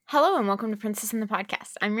Hello and welcome to Princess in the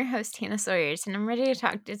Podcast. I'm your host, Hannah Sawyers, and I'm ready to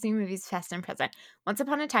talk Disney movies past and present. Once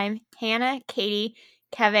upon a time, Hannah, Katie,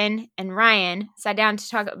 Kevin, and Ryan sat down to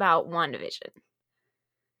talk about WandaVision.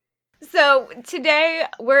 So today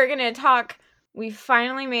we're going to talk, we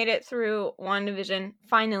finally made it through WandaVision.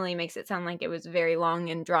 Finally makes it sound like it was very long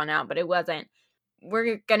and drawn out, but it wasn't.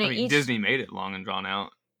 We're going to Disney made it long and drawn out.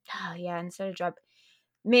 Oh yeah, instead of drop.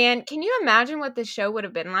 Man, can you imagine what this show would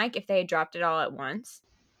have been like if they had dropped it all at once?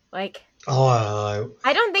 Like, I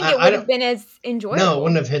don't think it would have been as enjoyable. No, it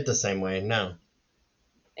wouldn't have hit the same way. No,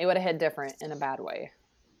 it would have hit different in a bad way.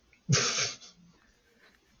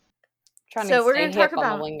 Trying So to we're stay gonna talk hip on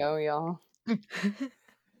about the lingo, y'all.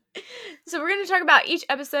 So we're going to talk about each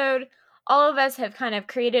episode. All of us have kind of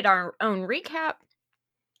created our own recap,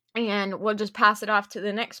 and we'll just pass it off to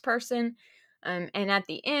the next person. And at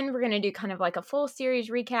the end, we're going to do kind of like a full series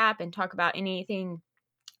recap and talk about anything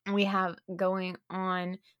we have going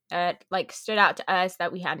on that like stood out to us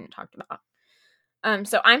that we hadn't talked about.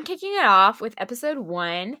 So I'm kicking it off with episode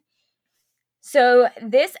 1. So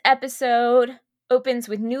this episode opens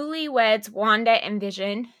with newlyweds Wanda and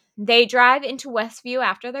Vision. They drive into Westview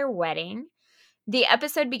after their wedding. The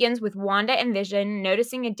episode begins with Wanda and Vision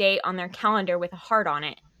noticing a date on their calendar with a heart on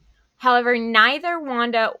it. However, neither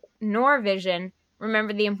Wanda nor Vision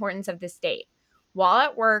remember the importance of this date. While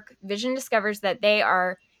at work, Vision discovers that they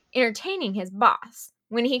are entertaining his boss.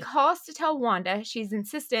 When he calls to tell Wanda, she's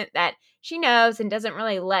insistent that she knows and doesn't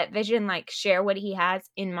really let Vision share what he has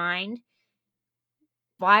in mind.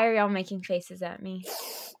 Why are y'all making faces at me?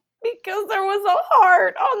 Because there was a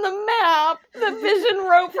heart on the map that Vision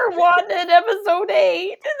wrote for Wanda in episode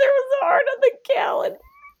 8. And there was a heart on the calendar.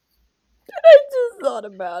 And I just thought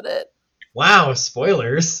about it. Wow,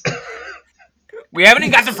 spoilers. We haven't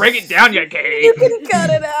even got to break it down yet, Katie. You can cut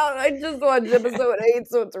it out. I just watched episode 8,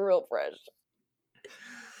 so it's real fresh.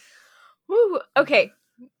 Woo, okay.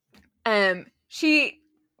 She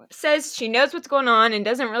says she knows what's going on and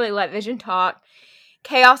doesn't really let Vision talk.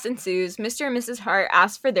 Chaos ensues. Mr. and Mrs. Hart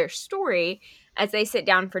ask for their story as they sit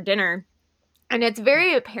down for dinner. And it's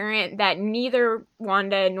very apparent that neither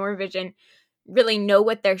Wanda nor Vision really know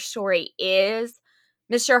what their story is.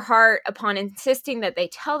 Mr. Hart, upon insisting that they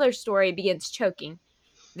tell their story, begins choking.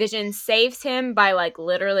 Vision saves him by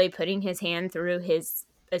literally putting his hand through his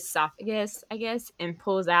esophagus, I guess, and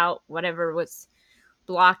pulls out whatever was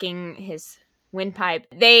blocking his windpipe.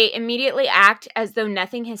 They immediately act as though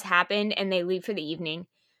nothing has happened and they leave for the evening.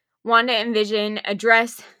 Wanda and Vision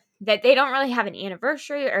address that they don't really have an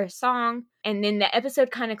anniversary or a song. And then the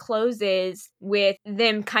episode kind of closes with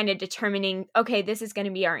them kind of determining, okay, this is going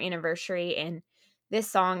to be our anniversary and this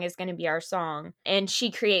song is going to be our song. And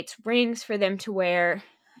she creates rings for them to wear.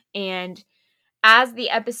 And as the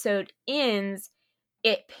episode ends,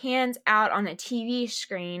 it pans out on a TV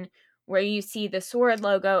screen where you see the sword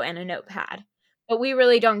logo and a notepad. But we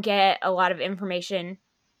really don't get a lot of information.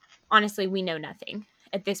 Honestly, we know nothing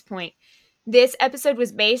at this point. This episode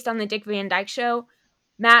was based on the Dick Van Dyke Show.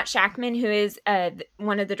 Matt Shakman, who is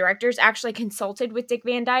one of the directors, actually consulted with Dick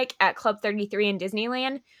Van Dyke at Club 33 in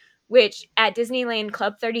Disneyland, which at Disneyland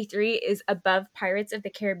Club 33 is above Pirates of the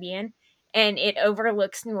Caribbean, and it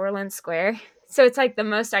overlooks New Orleans Square. So it's the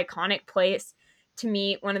most iconic place to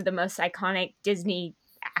meet one of the most iconic Disney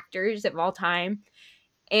actors of all time.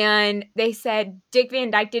 And they said Dick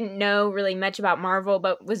Van Dyke didn't know really much about Marvel,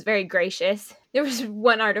 but was very gracious. There was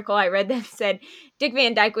one article I read that said Dick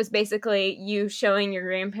Van Dyke was basically you showing your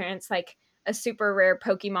grandparents a super rare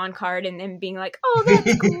Pokemon card and then being like, oh,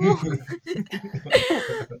 that's cool.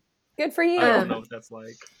 Good for you. I don't know what that's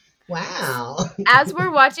like. Wow. As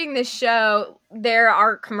we're watching this show, there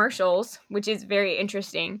are commercials, which is very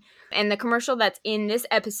interesting. And the commercial that's in this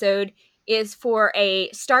episode is for a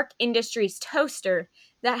Stark Industries toaster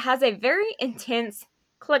that has a very intense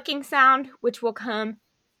clicking sound, which will come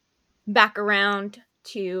back around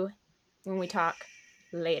to when we talk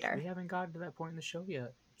later. We haven't gotten to that point in the show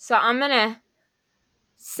yet. So I'm going to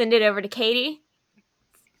send it over to Katie.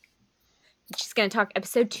 She's going to talk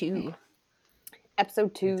episode 2.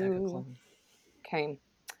 Episode 2. Okay.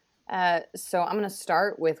 So I'm going to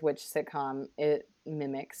start with which sitcom it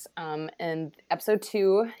mimics. And episode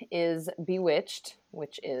 2 is Bewitched,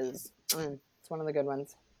 which is it's one of the good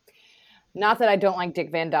ones. Not that I don't like Dick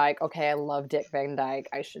Van Dyke. Okay, I love Dick Van Dyke.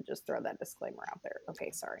 I should just throw that disclaimer out there. Okay,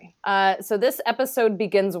 sorry. So this episode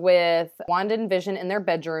begins with Wanda and Vision in their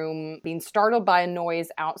bedroom being startled by a noise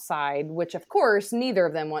outside, which of course neither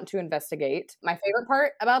of them want to investigate. My favorite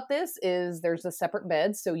part about this is there's a separate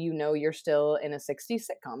bed, so you know you're still in a 60s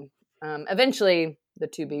sitcom. Eventually, the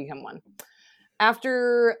two become one.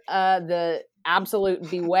 After the absolute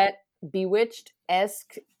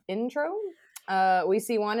Bewitched-esque intro, we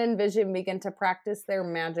see Wanda and Vision begin to practice their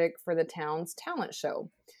magic for the town's talent show.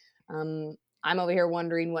 I'm over here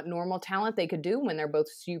wondering what normal talent they could do when they're both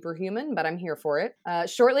superhuman, but I'm here for it.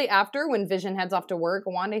 Shortly after, when Vision heads off to work,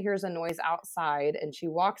 Wanda hears a noise outside, and she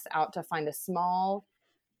walks out to find a small,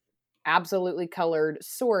 absolutely colored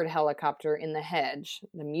sword helicopter in the hedge.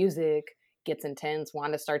 The music gets intense.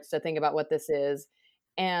 Wanda starts to think about what this is,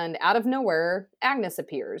 and out of nowhere, Agnes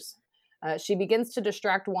appears. She begins to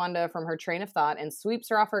distract Wanda from her train of thought and sweeps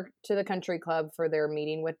her off to the country club for their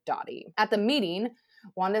meeting with Dottie. At the meeting,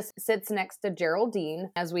 Wanda sits next to Geraldine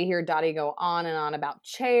as we hear Dottie go on and on about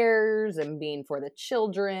chairs and being for the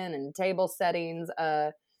children and table settings.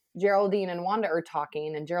 Geraldine and Wanda are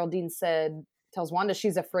talking, and Geraldine tells Wanda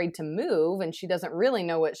she's afraid to move and she doesn't really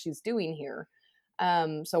know what she's doing here.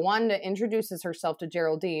 So Wanda introduces herself to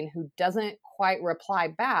Geraldine, who doesn't quite reply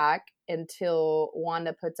back until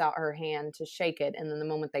Wanda puts out her hand to shake it. And then the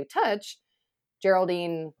moment they touch,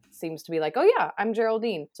 Geraldine seems to be like, oh yeah, I'm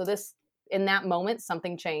Geraldine. So in that moment,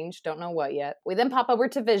 something changed. Don't know what yet. We then pop over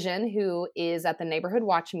to Vision, who is at the neighborhood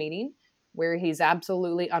watch meeting, where he's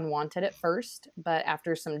absolutely unwanted at first. But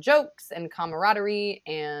after some jokes and camaraderie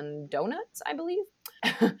and donuts, I believe,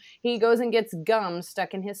 he goes and gets gum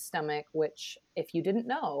stuck in his stomach, which, if you didn't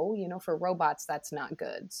know, for robots, that's not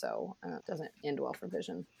good. So it doesn't end well for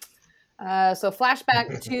Vision. So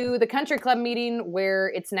flashback to the country club meeting, where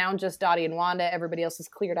it's now just Dottie and Wanda. Everybody else is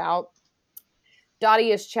cleared out.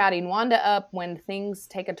 Dottie is chatting Wanda up when things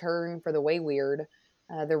take a turn for the way weird.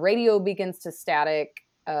 The radio begins to static.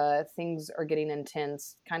 Things are getting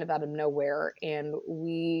intense, kind of out of nowhere. And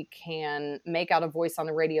we can make out a voice on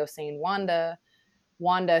the radio saying, Wanda,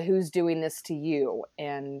 who's doing this to you?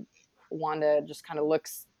 And Wanda just kind of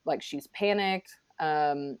looks like she's panicked.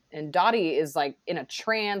 And Dottie is like in a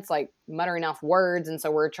trance, like muttering off words. And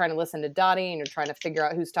so we're trying to listen to Dottie and you're trying to figure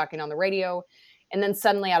out who's talking on the radio. And then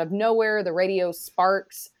suddenly out of nowhere, the radio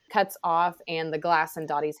sparks, cuts off, and the glass in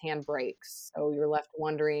Dottie's hand breaks. So you're left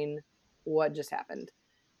wondering what just happened.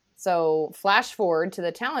 So flash forward to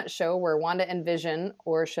the talent show where Wanda and Vision,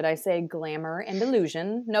 or should I say glamour and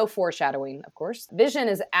illusion, no foreshadowing, of course. Vision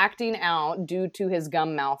is acting out due to his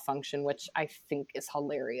gum malfunction, which I think is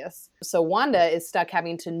hilarious. So Wanda is stuck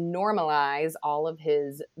having to normalize all of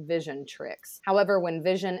his Vision tricks. However, when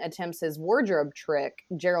Vision attempts his wardrobe trick,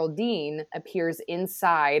 Geraldine appears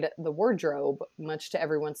inside the wardrobe, much to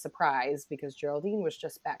everyone's surprise, because Geraldine was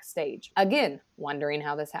just backstage. Again, wondering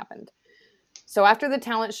how this happened. So after the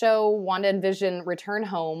talent show, Wanda and Vision return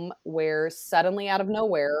home, where suddenly out of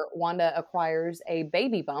nowhere, Wanda acquires a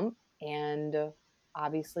baby bump, and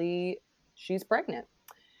obviously she's pregnant.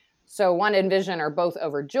 So Wanda and Vision are both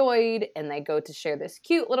overjoyed, and they go to share this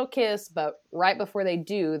cute little kiss, but right before they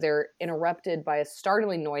do, they're interrupted by a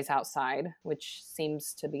startling noise outside, which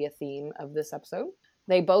seems to be a theme of this episode.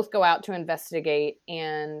 They both go out to investigate,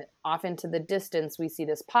 and off into the distance, we see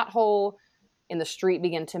this pothole in the street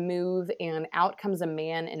begin to move, and out comes a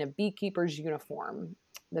man in a beekeeper's uniform.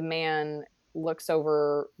 The man looks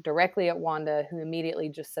over directly at Wanda, who immediately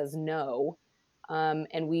just says no.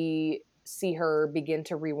 And we see her begin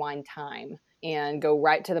to rewind time and go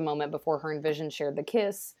right to the moment before her and Vision shared the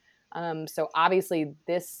kiss. So obviously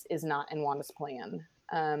this is not in Wanda's plan.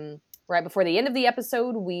 Right before the end of the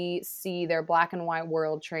episode, we see their black and white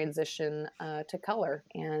world transition to color,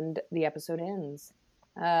 and the episode ends.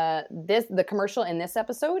 The commercial in this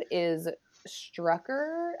episode is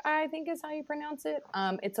Strucker, I think is how you pronounce it.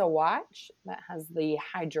 It's a watch that has the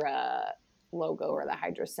Hydra logo or the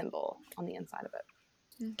Hydra symbol on the inside of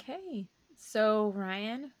it. Okay. So,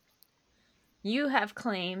 Ryan, you have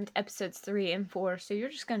claimed episodes 3 and 4, so you're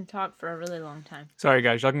just going to talk for a really long time. Sorry,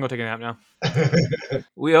 guys. Y'all can go take a nap now.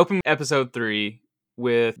 We open episode 3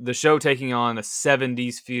 with the show taking on the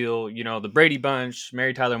 70s feel. The Brady Bunch,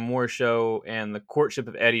 Mary Tyler Moore Show, and the courtship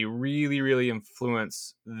of Eddie really, really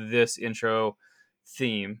influence this intro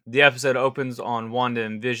theme. The episode opens on Wanda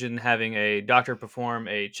and Vision having a doctor perform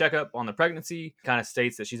a checkup on the pregnancy. Kind of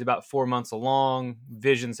states that she's about 4 months along.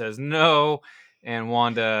 Vision says no, and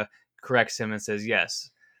Wanda corrects him and says yes.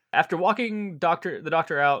 After walking the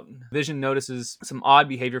doctor out, Vision notices some odd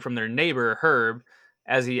behavior from their neighbor, Herb,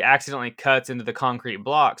 as he accidentally cuts into the concrete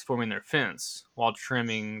blocks forming their fence while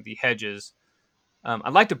trimming the hedges.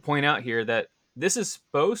 I'd like to point out here that this is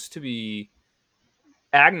supposed to be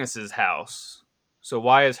Agnes's house. So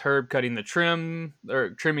why is Herb cutting the trim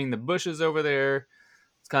or trimming the bushes over there?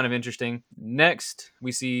 It's kind of interesting. Next,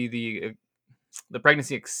 we see the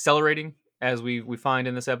pregnancy accelerating, as we find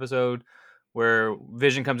in this episode, where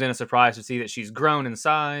Vision comes in a surprise to see that she's grown in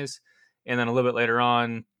size, and then a little bit later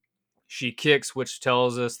on, She kicks, which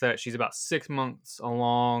tells us that she's about 6 months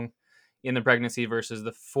along in the pregnancy versus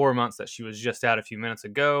the 4 months that she was just out a few minutes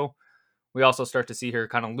ago. We also start to see her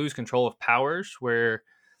kind of lose control of powers, where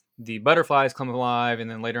the butterflies come alive,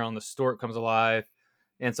 and then later on the stork comes alive.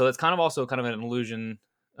 And so it's kind of also kind of an illusion,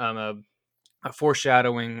 a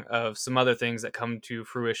foreshadowing of some other things that come to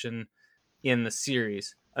fruition in the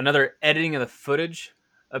series. Another editing of the footage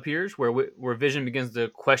appears where Vision begins to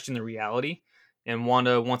question the reality, and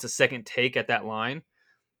Wanda wants a second take at that line.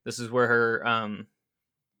 This is where her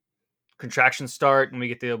contractions start, and we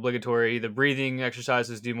get the breathing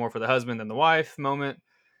exercises do more for the husband than the wife moment.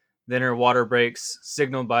 Then her water breaks,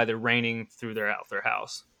 signaled by the raining through their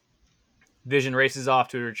house. Vision races off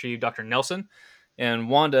to retrieve Dr. Nelson, and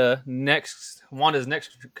Wanda's next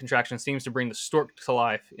contraction seems to bring the stork to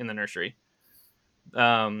life in the nursery.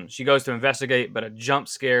 She goes to investigate, but a jump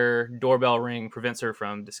scare doorbell ring prevents her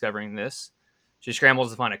from discovering this. She scrambles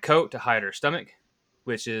to find a coat to hide her stomach,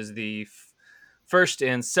 which is the first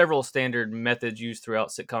in several standard methods used throughout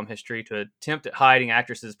sitcom history to attempt at hiding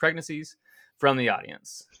actresses' pregnancies from the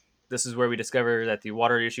audience. This is where we discover that the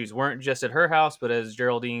water issues weren't just at her house, but as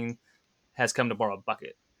Geraldine has come to borrow a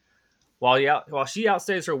bucket. While she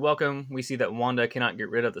outstays her welcome, we see that Wanda cannot get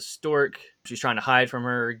rid of the stork. She's trying to hide from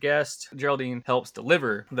her guest. Geraldine helps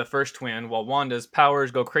deliver the first twin, while Wanda's powers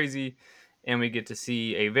go crazy, and we get to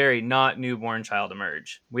see a very not newborn child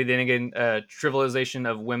emerge. We then get a trivialization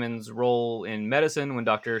of women's role in medicine when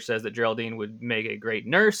Doctor says that Geraldine would make a great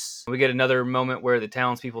nurse. We get another moment where the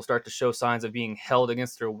townspeople start to show signs of being held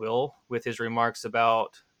against their will with his remarks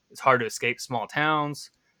about it's hard to escape small towns.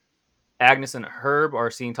 Agnes and Herb are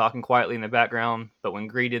seen talking quietly in the background, but when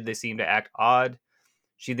greeted, they seem to act odd.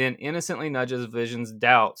 She then innocently nudges Vision's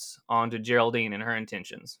doubts onto Geraldine and her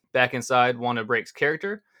intentions. Back inside, Wanda breaks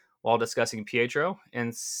character while discussing Pietro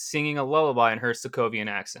and singing a lullaby in her Sokovian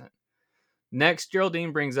accent. Next,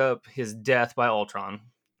 Geraldine brings up his death by Ultron,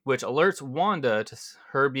 which alerts Wanda to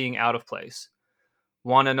her being out of place.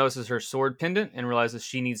 Wanda notices her sword pendant and realizes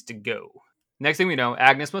she needs to go. Next thing we know,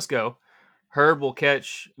 Agnes must go. Herb will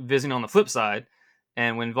catch Vision on the flip side,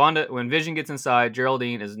 and when Vision gets inside,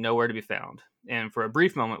 Geraldine is nowhere to be found. And for a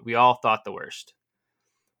brief moment, we all thought the worst.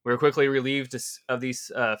 We're quickly relieved of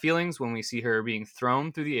these feelings when we see her being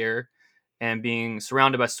thrown through the air and being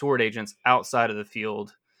surrounded by sword agents outside of the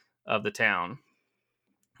field of the town.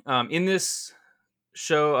 In this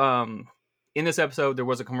episode, there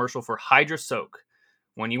was a commercial for Hydra Soak.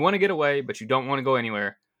 When you want to get away, but you don't want to go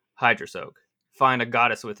anywhere, Hydra Soak. Find a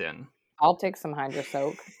goddess within. I'll take some Hydra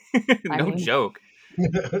Soak. Joke.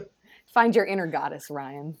 Find your inner goddess,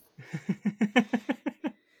 Ryan.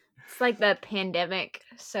 It's like the pandemic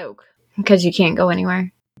soak because you can't go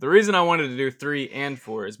anywhere. The reason I wanted to do 3 and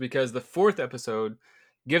 4 is because the 4th episode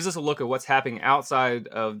gives us a look at what's happening outside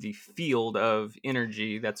of the field of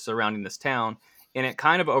energy that's surrounding this town, and it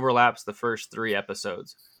kind of overlaps the first 3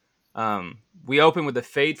 episodes. We open with a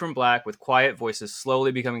fade from black with quiet voices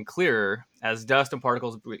slowly becoming clearer as dust and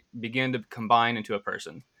particles begin to combine into a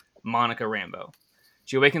person, Monica Rambeau.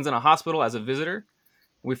 She awakens in a hospital as a visitor.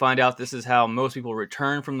 We find out this is how most people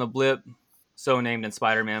return from the blip, so named in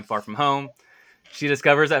Spider-Man Far From Home. She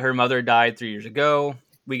discovers that her mother died 3 years ago.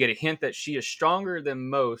 We get a hint that she is stronger than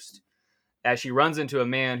most as she runs into a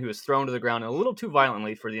man who is thrown to the ground a little too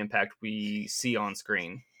violently for the impact we see on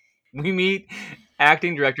screen. We meet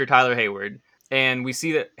acting director Tyler Hayward, and we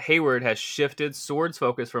see that Hayward has shifted Sword's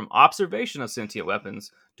focus from observation of sentient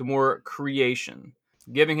weapons to more creation,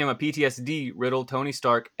 giving him a PTSD-riddled Tony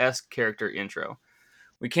Stark-esque character intro.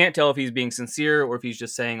 We can't tell if he's being sincere or if he's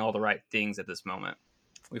just saying all the right things at this moment.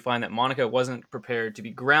 We find that Monica wasn't prepared to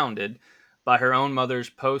be grounded by her own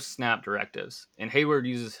mother's post-snap directives, and Hayward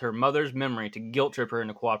uses her mother's memory to guilt-trip her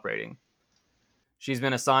into cooperating. She's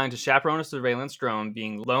been assigned to chaperone a surveillance drone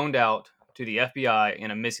being loaned out to the FBI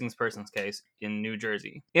in a missing persons case in New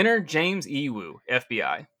Jersey. Enter James E. Woo,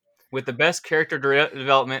 FBI, with the best character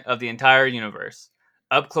development of the entire universe.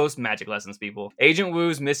 Up close magic lessons, people. Agent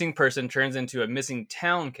Woo's missing person turns into a missing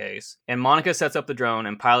town case, and Monica sets up the drone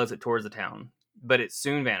and pilots it towards the town, but it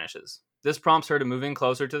soon vanishes. This prompts her to move in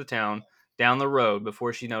closer to the town, down the road,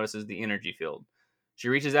 before she notices the energy field. She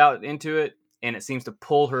reaches out into it, and it seems to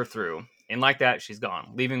pull her through, and like that, she's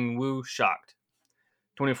gone, leaving Woo shocked.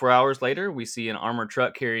 24 hours later, we see an armored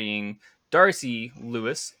truck carrying Darcy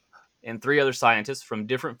Lewis and 3 other scientists from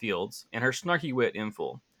different fields, and her snarky wit in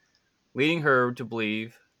full, leading her to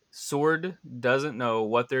believe Sword doesn't know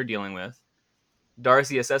what they're dealing with.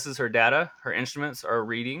 Darcy assesses her data, her instruments are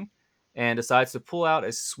reading, and decides to pull out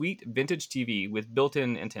a sweet vintage TV with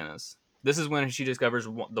built-in antennas. This is when she discovers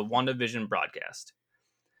the WandaVision broadcast.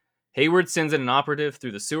 Hayward sends in an operative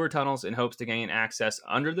through the sewer tunnels in hopes to gain access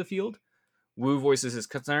under the field. Wu voices his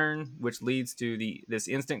concern, which leads to this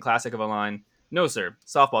instant classic of a line, "No, sir,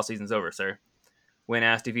 softball season's over, sir," when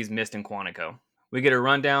asked if he's missed in Quantico. We get a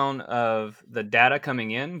rundown of the data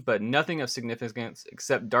coming in, but nothing of significance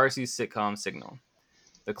except Darcy's sitcom signal.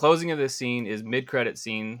 The closing of this scene is mid-credit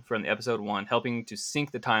scene from episode 1, helping to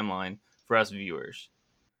sync the timeline for us viewers.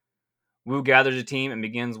 Wu gathers a team and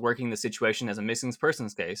begins working the situation as a missing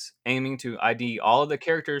persons case, aiming to ID all of the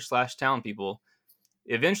characters/town people,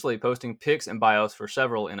 eventually posting pics and bios for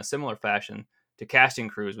several in a similar fashion to casting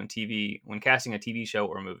crews when casting a TV show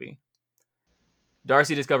or movie.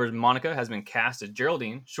 Darcy discovers Monica has been cast as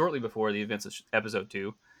Geraldine shortly before the events of episode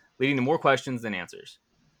 2, leading to more questions than answers.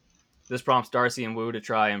 This prompts Darcy and Wu to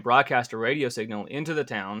try and broadcast a radio signal into the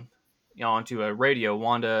town onto a radio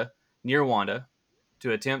near Wanda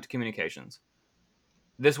to attempt communications.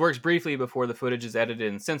 This works briefly before the footage is edited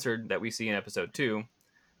and censored that we see in episode 2,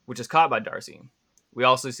 which is caught by Darcy. We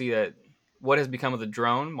also see that what has become of the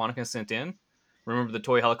drone Monica sent in. Remember the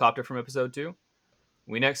toy helicopter from episode 2?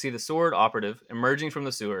 We next see the sword operative emerging from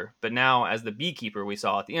the sewer, but now as the beekeeper we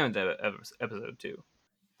saw at the end of episode 2.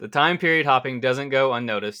 The time period hopping doesn't go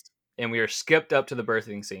unnoticed, and we are skipped up to the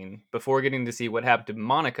birthing scene before getting to see what happened to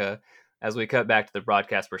Monica as we cut back to the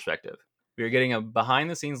broadcast perspective. We are getting a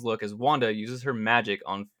behind-the-scenes look as Wanda uses her magic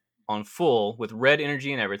on full, with red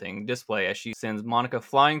energy and everything, display as she sends Monica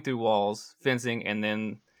flying through walls, fencing, and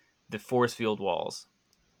then the force field walls.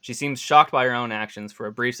 She seems shocked by her own actions for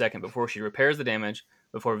a brief second before she repairs the damage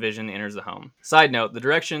before Vision enters the home. Side note, the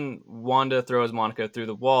direction Wanda throws Monica through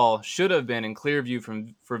the wall should have been in clear view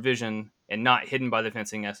for Vision and not hidden by the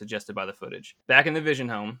fencing as suggested by the footage. Back in the Vision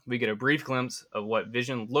home, we get a brief glimpse of what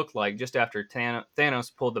Vision looked like just after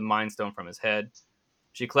Thanos pulled the Mind Stone from his head.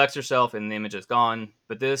 She collects herself and the image is gone,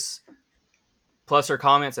 but this, plus her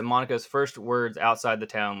comments and Monica's first words outside the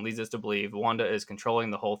town, leads us to believe Wanda is controlling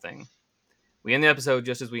the whole thing. We end the episode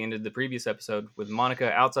just as we ended the previous episode, with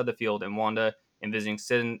Monica outside the field and Wanda and Vision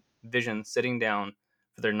sitting down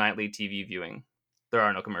for their nightly TV viewing. There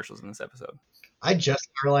are no commercials in this episode. I just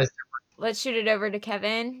realized. Let's shoot it over to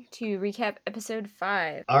Kevin to recap episode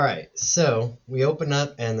 5. All right, so we open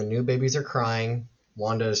up and the new babies are crying.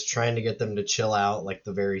 Wanda is trying to get them to chill out, like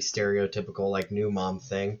the very stereotypical like new mom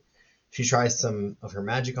thing. She tries some of her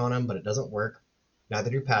magic on them, but it doesn't work.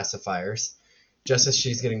 Neither do pacifiers. Just as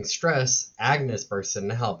she's getting stressed, Agnes bursts in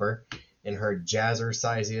to help her in her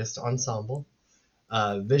jazzercisiest ensemble.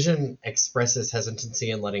 Vision expresses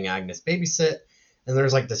hesitancy in letting Agnes babysit, and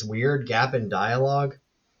there's like this weird gap in dialogue.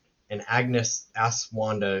 And Agnes asks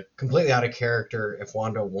Wanda, completely out of character, if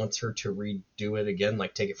Wanda wants her to redo it again,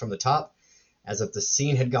 like take it from the top, as if the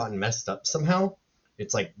scene had gotten messed up somehow.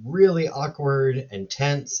 It's like really awkward and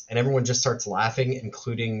tense, and everyone just starts laughing,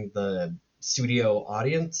 including the studio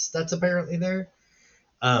audience that's apparently there.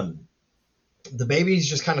 The babies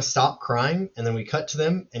just kind of stop crying, and then we cut to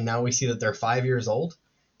them, and now we see that they're 5 years old.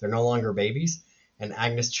 They're no longer babies, and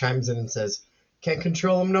Agnes chimes in and says, "Can't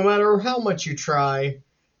control them no matter how much you try."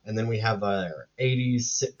 And then we have a 80s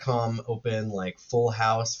sitcom open, like Full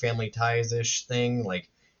House, Family Ties-ish thing, like,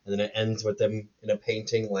 and then it ends with them in a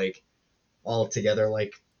painting, like, all together,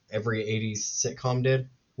 like every 80s sitcom did.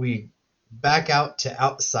 We back out to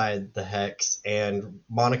outside the hex, and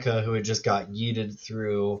Monica, who had just got yeeted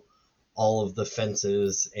through all of the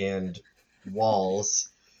fences and walls,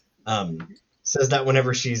 says that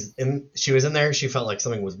whenever she was in there, she felt like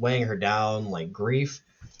something was weighing her down, like grief.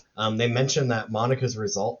 They mentioned that Monica's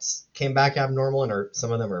results came back abnormal, and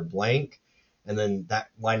some of them are blank, and then that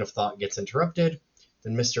line of thought gets interrupted.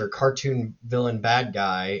 Then Mr. Cartoon Villain Bad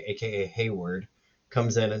Guy, aka Hayward,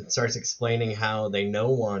 comes in and starts explaining how they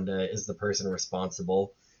know Wanda is the person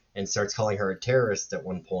responsible, and starts calling her a terrorist at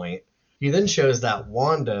one point. He then shows that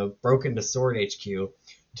Wanda broke into Sword HQ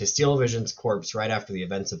to steal Vision's corpse right after the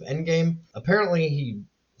events of Endgame. Apparently, he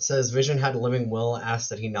says Vision had a living will,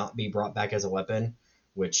 asked that he not be brought back as a weapon,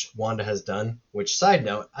 which Wanda has done. Which, side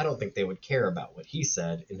note, I don't think they would care about what he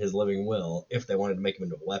said in his living will if they wanted to make him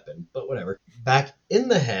into a weapon, but whatever. Back in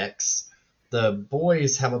the Hex, the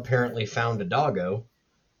boys have apparently found a doggo,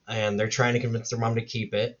 and they're trying to convince their mom to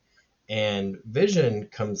keep it, and Vision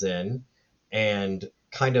comes in and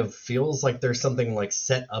kind of feels like there's something like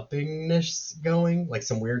set-uppingness going, like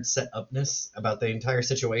some weird set-upness about the entire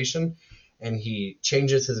situation, and he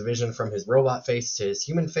changes his vision from his robot face to his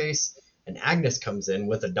human face, and Agnes comes in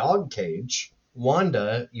with a dog cage.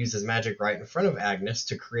 Wanda uses magic right in front of Agnes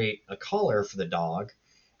to create a collar for the dog,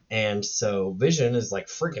 and so Vision is like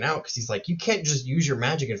freaking out because he's like, you can't just use your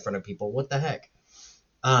magic in front of people, what the heck?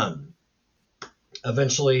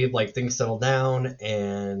 Eventually, like, things settle down,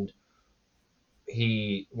 and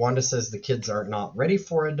Wanda says the kids are not ready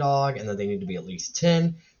for a dog and that they need to be at least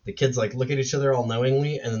 10. The kids like look at each other all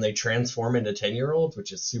knowingly and then they transform into 10-year-olds,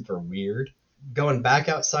 which is super weird. Going back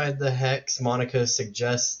outside the hex, Monica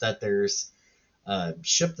suggests that there's a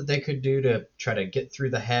ship that they could do to try to get through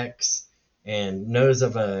the hex, and knows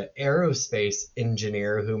of a aerospace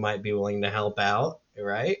engineer who might be willing to help out,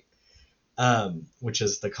 right? Which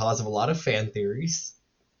is the cause of a lot of fan theories,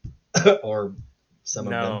 or some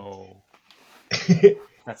of them. No.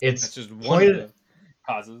 That's just one pointed, of the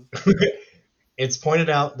causes. It's pointed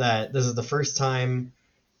out that this is the first time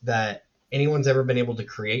that anyone's ever been able to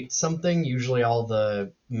create something. Usually all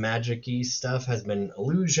the magic-y stuff has been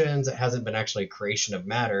illusions. It hasn't been actually a creation of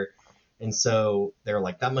matter. And so they're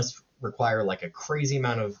like, that must require like a crazy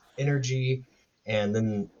amount of energy. And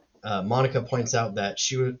then Monica points out that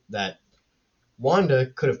that Wanda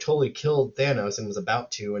could have totally killed Thanos and was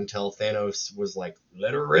about to, until Thanos was like,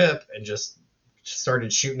 let her rip, and just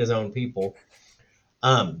started shooting his own people.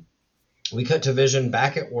 We cut to Vision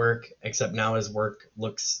back at work, except now his work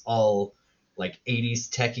looks all like 80s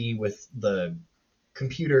techie with the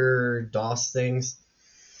computer DOS things.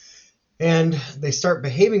 And they start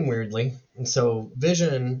behaving weirdly. And so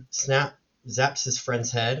Vision zaps his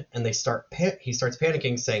friend's head, and he starts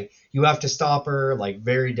panicking, saying, you have to stop her, like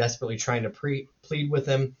very desperately trying to plead with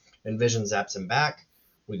him. And Vision zaps him back.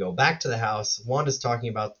 We go back to the house. Wanda's talking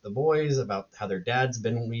about the boys, about how their dad's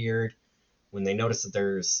been weird. When they notice that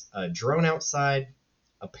there's a drone outside,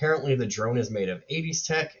 apparently the drone is made of 80s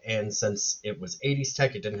tech, and since it was 80s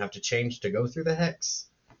tech, it didn't have to change to go through the hex,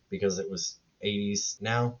 because it was 80s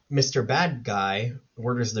now. Mr. Bad Guy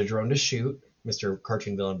orders the drone to shoot. Mr.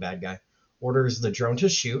 Cartoon Villain Bad Guy orders the drone to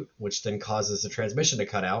shoot, which then causes the transmission to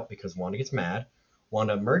cut out because Wanda gets mad.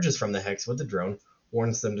 Wanda emerges from the hex with the drone,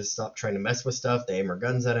 warns them to stop trying to mess with stuff. They aim her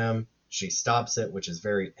guns at him. She stops it, which is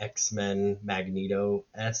very X-Men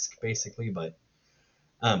Magneto-esque, basically. But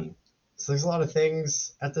so there's a lot of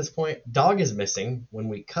things at this point. Dog is missing when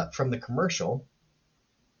we cut from the commercial,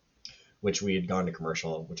 which we had gone to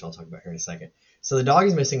commercial, which I'll talk about here in a second. So the dog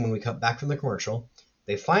is missing when we cut back from the commercial.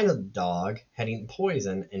 They find the dog had eaten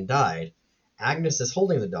poison and died. Agnes is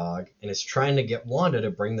holding the dog and is trying to get Wanda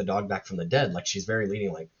to bring the dog back from the dead. Like, she's very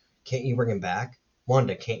leading, like, can't you bring him back?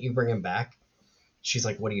 Wanda, can't you bring him back? She's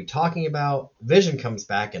like, what are you talking about? Vision comes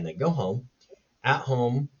back and they go home. At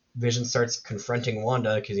home, Vision starts confronting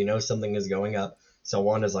Wanda because he knows something is going up. So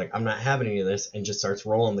Wanda's like, I'm not having any of this, and just starts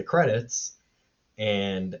rolling the credits.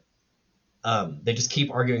 And they just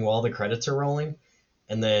keep arguing while the credits are rolling.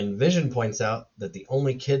 And then Vision points out that the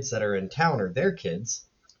only kids that are in town are their kids.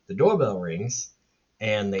 The doorbell rings,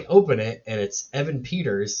 and they open it, and it's Evan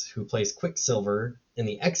Peters, who plays Quicksilver in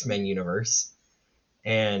the X-Men universe.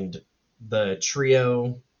 And the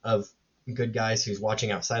trio of good guys who's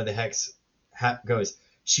watching outside of the hex goes,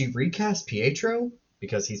 she recast Pietro?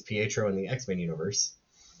 Because he's Pietro in the X-Men universe.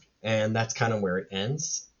 And that's kind of where it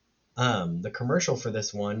ends. The commercial for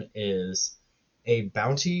this one is a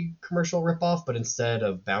Bounty commercial ripoff, but instead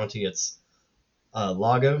of Bounty, it's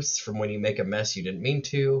Lagos, from When You Make a Mess You Didn't Mean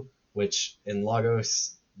To, which in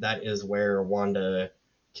Lagos, that is where Wanda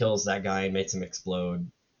kills that guy and makes him explode,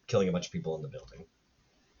 killing a bunch of people in the building.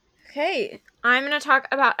 Okay, I'm going to talk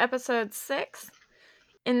about episode 6.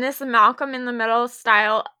 In this Malcolm in the Middle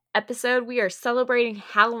style episode, we are celebrating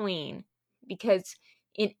Halloween, because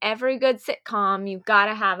in every good sitcom, you've got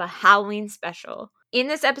to have a Halloween special. In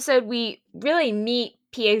this episode, we really meet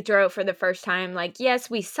Pietro for the first time. Like, yes,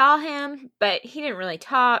 we saw him, but he didn't really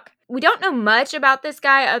talk. We don't know much about this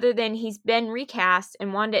guy other than he's been recast,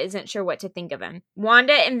 and Wanda isn't sure what to think of him.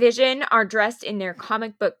 Wanda and Vision are dressed in their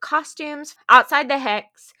comic book costumes. Outside the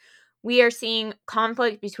hex, we are seeing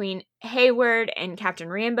conflict between Hayward and Captain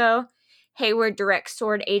Rambeau. Hayward directs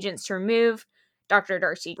sword agents to remove Dr.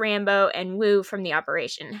 Darcy Rambeau and Wu from the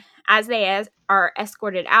operation. As they are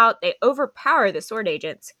escorted out, they overpower the sword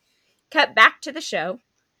agents. Cut back to the show.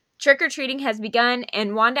 Trick-or-treating has begun,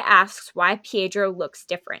 and Wanda asks why Pietro looks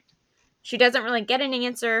different. She doesn't really get an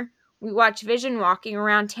answer. We watch Vision walking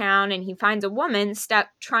around town, and he finds a woman stuck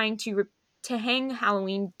trying to hang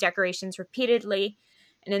Halloween decorations repeatedly.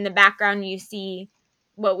 And in the background, you see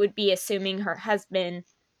what would be assuming her husband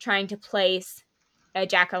trying to place a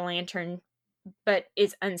jack-o'-lantern, but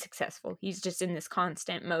is unsuccessful. He's just in this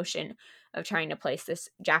constant motion of trying to place this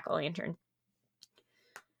jack-o'-lantern.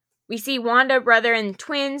 We see Wanda, brother, and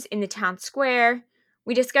twins in the town square.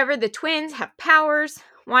 We discover the twins have powers.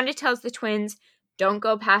 Wanda tells the twins, don't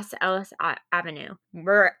go past Ellis Avenue.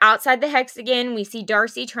 We're outside the hex again. We see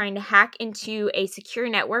Darcy trying to hack into a secure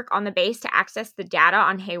network on the base to access the data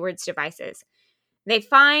on Hayward's devices. They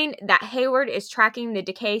find that Hayward is tracking the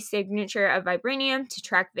decay signature of vibranium to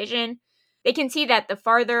track Vision. They can see that the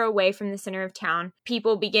farther away from the center of town,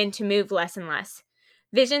 people begin to move less and less.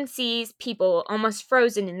 Vision sees people almost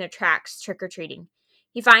frozen in their tracks trick-or-treating.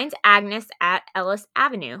 He finds Agnes at Ellis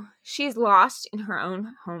Avenue. She's lost in her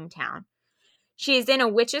own hometown. She is in a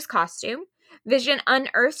witch's costume. Vision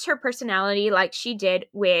unearths her personality like she did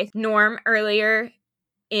with Norm earlier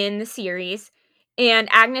in the series, and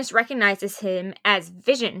Agnes recognizes him as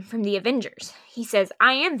Vision from the Avengers. He says,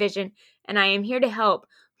 "I am Vision, and I am here to help,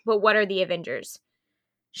 but what are the Avengers?"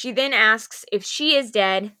 She then asks if she is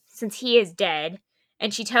dead, since he is dead,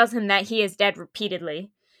 and she tells him that he is dead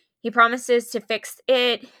repeatedly. He promises to fix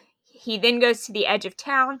it. He then goes to the edge of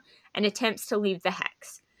town and attempts to leave the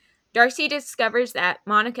hex. Darcy discovers that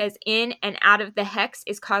Monica's in and out of the hex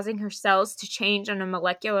is causing her cells to change on a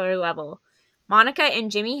molecular level. Monica and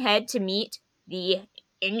Jimmy head to meet the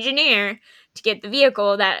engineer to get the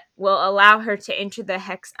vehicle that will allow her to enter the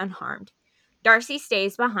hex unharmed. Darcy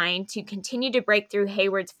stays behind to continue to break through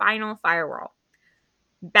Hayward's final firewall.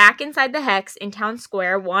 Back inside the hex in town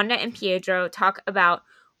square, Wanda and Pietro talk about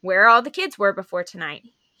where all the kids were before tonight.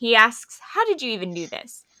 He asks, "How did you even do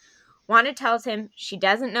this?" Wanda tells him she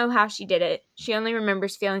doesn't know how she did it. She only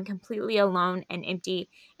remembers feeling completely alone and empty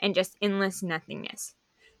and just endless nothingness.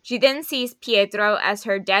 She then sees Pietro as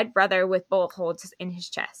her dead brother with bullet holes in his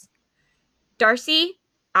chest. Darcy,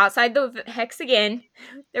 outside the hex again,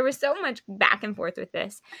 there was so much back and forth with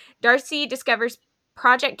this. Darcy discovers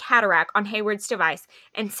Project Cataract on Hayward's device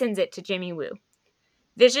and sends it to Jimmy Woo.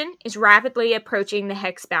 Vision is rapidly approaching the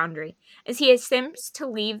hex boundary. As he attempts to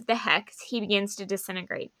leave the hex, he begins to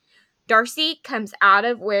disintegrate. Darcy comes out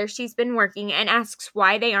of where she's been working and asks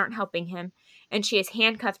why they aren't helping him, and she is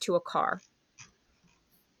handcuffed to a car.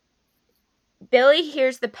 Billy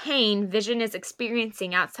hears the pain Vision is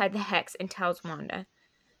experiencing outside the hex and tells Wanda.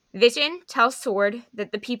 Vision tells Sword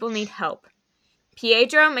that the people need help.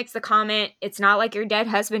 Pietro makes the comment, "It's not like your dead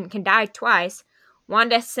husband can die twice."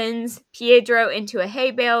 Wanda sends Pietro into a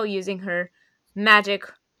hay bale using her magic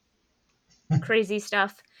crazy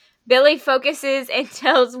stuff. Billy focuses and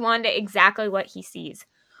tells Wanda exactly what he sees.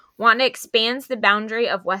 Wanda expands the boundary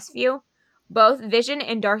of Westview. Both Vision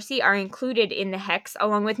and Darcy are included in the hex,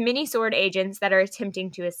 along with many Sword agents that are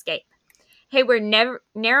attempting to escape. Hayward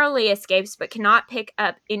narrowly escapes, but cannot pick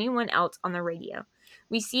up anyone else on the radio.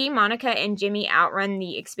 We see Monica and Jimmy outrun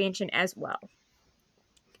the expansion as well.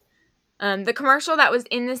 The commercial that was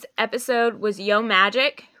in this episode was Yo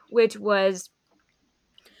Magic, which was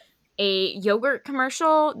a yogurt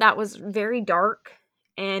commercial that was very dark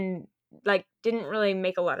and didn't really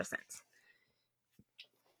make a lot of sense.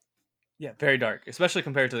 Yeah, very dark, especially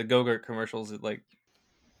compared to the Go-Gurt commercials it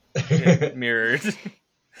mirrored.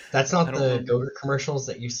 That's not the Go-Gurt commercials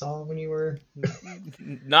that you saw when you were...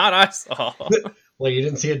 Not I saw. Well, you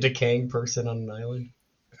didn't see a decaying person on an island?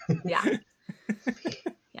 Yeah.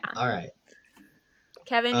 Yeah. All right.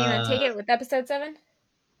 Kevin, you want to take it with episode 7?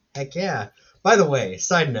 Heck yeah. By the way,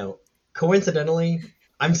 side note, coincidentally,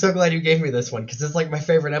 I'm so glad you gave me this one, because it's like my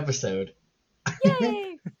favorite episode. Yay!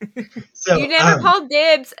 So, you never called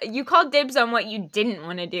dibs. You called dibs on what you didn't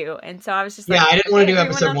want to do, and so I was just like, yeah, I didn't want to do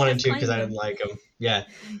everyone episode else 1 and just 2 because I claimed didn't like them. Yeah,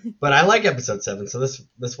 but I like episode 7, so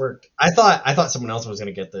this worked. I thought someone else was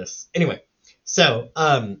gonna get this. Anyway, so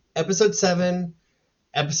episode 7.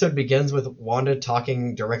 Episode begins with Wanda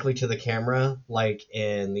talking directly to the camera, like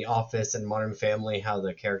in The Office and Modern Family, how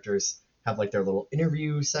the characters have like their little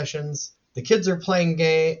interview sessions. The kids are playing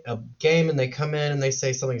a game, and they come in and they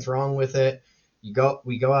say something's wrong with it.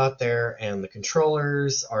 We go out there, and the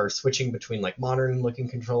controllers are switching between like modern looking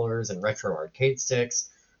controllers and retro arcade sticks,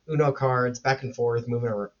 Uno cards, back and forth, moving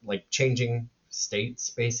or like changing states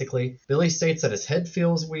basically. Billy states that his head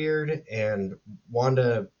feels weird, and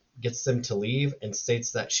Wanda gets them to leave and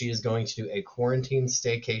states that she is going to do a quarantine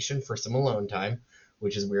staycation for some alone time,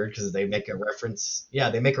 which is weird because they make a reference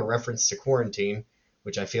to quarantine,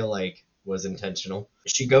 which I feel like was intentional.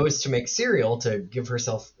 She goes to make cereal to give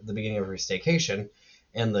herself the beginning of her staycation,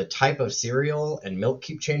 and the type of cereal and milk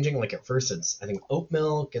keep changing. Like at first it's, I think, oat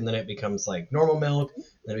milk, and then it becomes like normal milk, and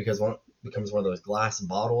then it becomes one of those glass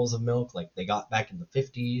bottles of milk like they got back in the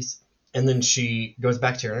 50s. And then she goes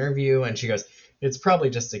back to her interview and she goes, "It's probably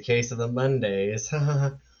just a case of the Mondays."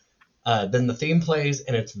 Then the theme plays,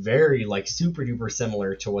 and it's very like super duper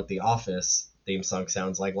similar to what the Office theme song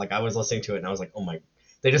sounds like. Like I was listening to it and I was like, oh my,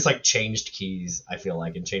 they just like changed keys, I feel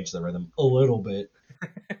like, and changed the rhythm a little bit.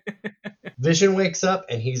 Vision wakes up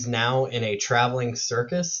and he's now in a traveling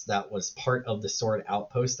circus that was part of the Sword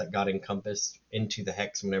outpost that got encompassed into the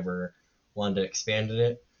hex whenever Wanda expanded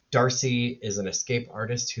it. Darcy is an escape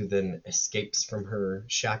artist who then escapes from her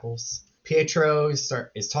shackles. Pietro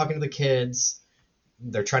is talking to the kids.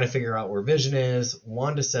 They're trying to figure out where Vision is.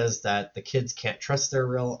 Wanda says that the kids can't trust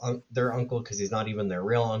their uncle because he's not even their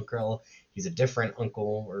real uncle. He's a different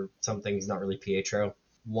uncle or something. He's not really Pietro.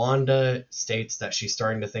 Wanda states that she's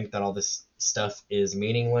starting to think that all this stuff is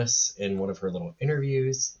meaningless in one of her little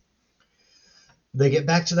interviews. They get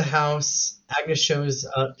back to the house. Agnes shows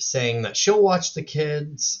up saying that she'll watch the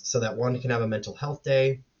kids so that Wanda can have a mental health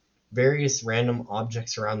day. Various random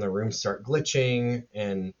objects around the room start glitching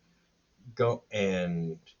and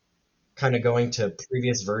kind of going to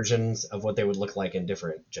previous versions of what they would look like in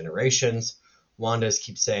different generations. Wanda's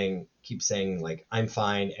keeps saying like, I'm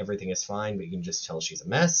fine, everything is fine, but you can just tell she's a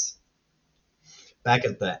mess. Back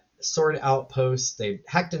at the Sword Outpost, they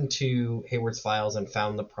hacked into Hayward's files and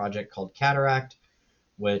found the project called Cataract,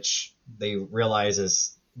 which they realize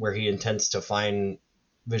is where he intends to find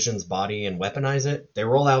Vision's body and weaponize it. They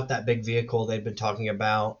roll out that big vehicle they'd been talking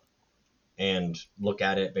about and look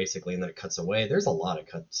at it, basically, and then it cuts away. There's a lot of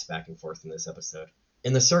cuts back and forth in this episode.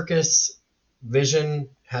 In the circus, Vision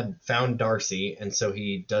had found Darcy, and so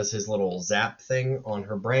he does his little zap thing on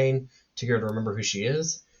her brain to get her to remember who she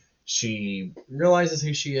is. She realizes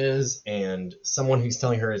who she is, and someone who's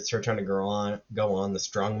telling her it's her turn to go on, the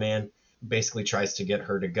strong man, basically tries to get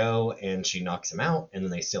her to go, and she knocks him out, and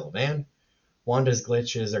then they steal a van. Wanda's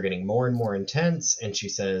glitches are getting more and more intense, and she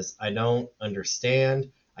says, I don't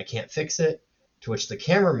understand, I can't fix it, to which the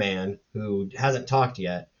cameraman, who hasn't talked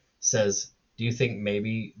yet, says, do you think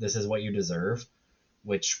maybe this is what you deserve?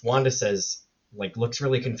 Which Wanda says, like, looks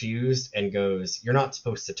really confused and goes, you're not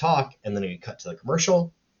supposed to talk, and then we cut to the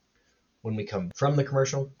commercial. When we come from the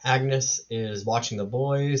commercial, Agnes is watching the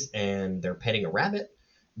boys, and they're petting a rabbit.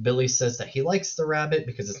 Billy says that he likes the rabbit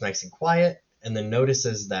because it's nice and quiet, and then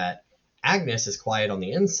notices that Agnes is quiet on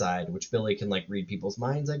the inside, which Billy can, like, read people's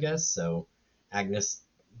minds, I guess, so Agnes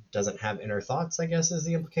doesn't have inner thoughts, I guess, is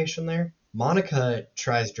the implication there. Monica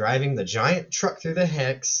tries driving the giant truck through the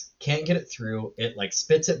hex, can't get it through, it, like,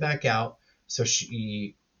 spits it back out, so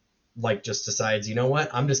she, like, just decides, you know what,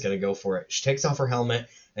 I'm just gonna go for it. She takes off her helmet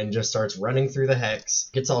and just starts running through the hex,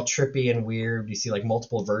 gets all trippy and weird. You see, like,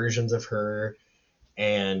 multiple versions of her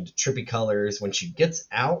and trippy colors. When she gets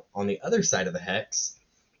out on the other side of the hex,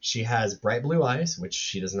 she has bright blue eyes, which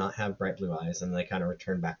she does not have bright blue eyes, and they kind of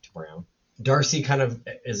return back to brown. Darcy kind of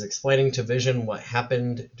is explaining to Vision what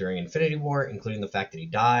happened during Infinity War, including the fact that he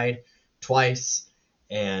died twice,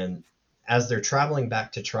 and as they're traveling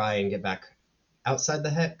back to try and get back outside the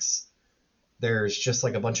hex, there's just,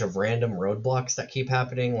 like, a bunch of random roadblocks that keep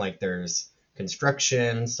happening, like there's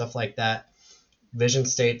construction and stuff like that. Vision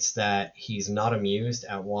states that he's not amused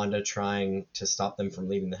at Wanda trying to stop them from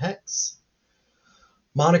leaving the hex.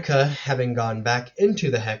 Monica, having gone back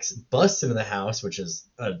into the hex, busts into the house, which is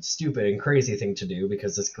a stupid and crazy thing to do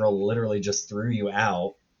because this girl literally just threw you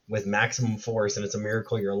out with maximum force and it's a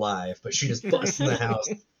miracle you're alive, but she just busts in the house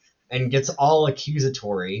and gets all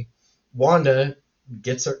accusatory. Wanda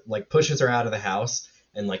gets her, like, pushes her out of the house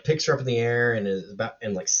and, like, picks her up in the air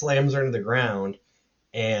and like slams her into the ground,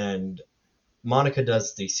 and Monica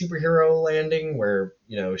does the superhero landing where,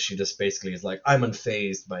 you know, she just basically is like, I'm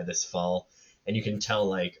unfazed by this fall, and you can tell,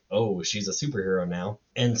 like, oh, she's a superhero now.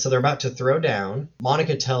 And so they're about to throw down.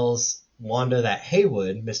 Monica tells Wanda that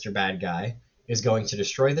Haywood, Mr. Bad Guy, is going to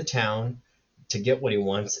destroy the town to get what he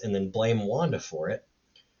wants and then blame Wanda for it.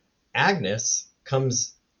 Agnes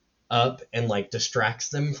comes up and, like, distracts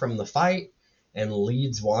them from the fight and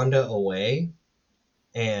leads Wanda away.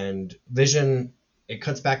 And Vision, it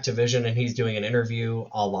cuts back to Vision, and he's doing an interview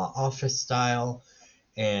a la Office style,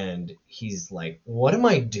 and he's like, what am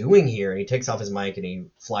I doing here? And he takes off his mic and he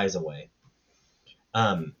flies away.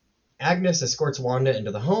 Agnes escorts Wanda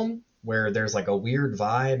into the home where there's, like, a weird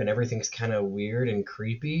vibe and everything's kind of weird and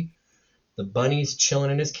creepy. The bunny's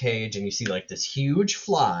chilling in his cage, and you see, like, this huge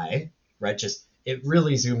fly, right? Just, it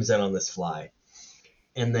really zooms in on this fly.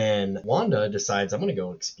 And then Wanda decides, I'm going to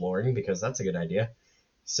go exploring because that's a good idea.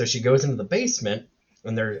 So she goes into the basement,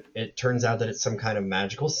 and it turns out that it's some kind of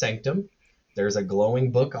magical sanctum. There's a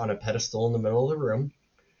glowing book on a pedestal in the middle of the room.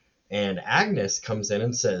 And Agnes comes in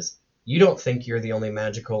and says, you don't think you're the only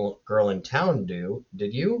magical girl in town,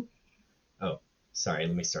 did you? Oh, sorry,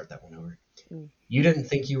 let me start that one over. You didn't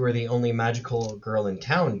think you were the only magical girl in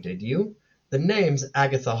town, did you? The name's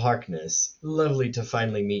Agatha Harkness. Lovely to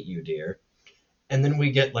finally meet you, dear. And then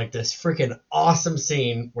we get, like, this freaking awesome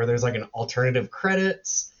scene where there's, like, an alternative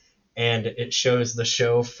credits, and it shows the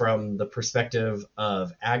show from the perspective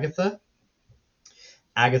of Agatha.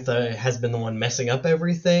 Agatha has been the one messing up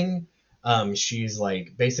everything. She's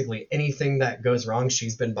like basically anything that goes wrong,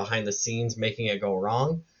 she's been behind the scenes making it go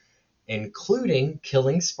wrong, including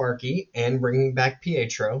killing Sparky and bringing back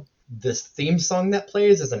Pietro. This theme song that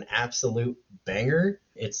plays is an absolute banger.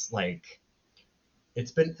 It's like,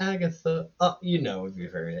 it's been Agatha. Oh, you know if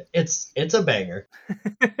you've heard it. It's a banger.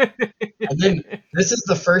 And then this is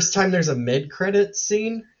the first time there's a mid-credit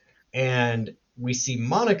scene, and we see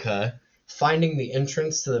Monica finding the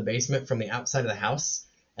entrance to the basement from the outside of the house,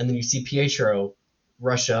 and then you see Pietro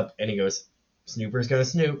rush up, and he goes, "Snooper's gonna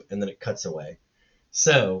snoop," and then it cuts away.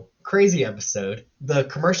 So, crazy episode. The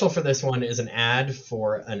commercial for this one is an ad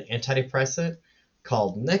for an antidepressant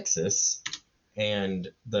called Nexus, and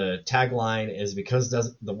the tagline is, "Because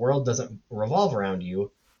the world doesn't revolve around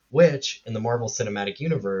you," which, in the Marvel Cinematic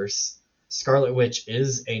Universe, Scarlet Witch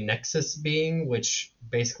is a Nexus being, which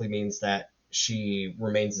basically means that she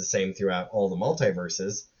remains the same throughout all the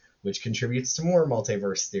multiverses, which contributes to more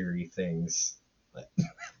multiverse theory things. But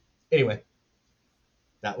anyway,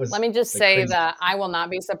 that was. Let me just say that I will not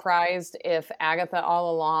be surprised if Agatha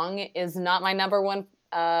All Along is not my number one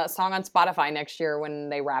song on Spotify next year when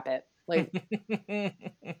they wrap it. Like,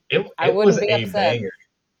 I wouldn't be upset. Banger.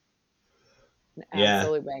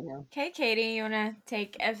 Absolute banger. Okay, Katie, you want to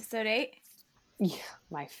take episode 8? Yeah,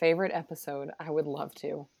 my favorite episode. I would love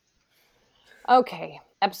to. Okay,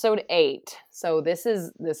 episode 8. So this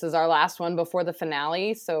is our last one before the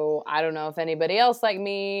finale. So I don't know if anybody else like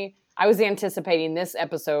me. I was anticipating this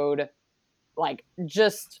episode like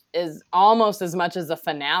just is almost as much as the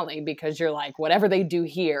finale, because you're like, whatever they do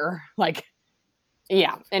here, like,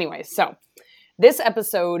 yeah. Anyway, so this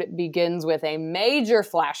episode begins with a major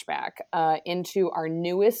flashback into our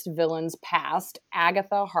newest villain's past,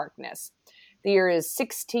 Agatha Harkness. The year is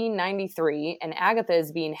 1693, and Agatha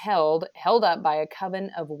is being held up by a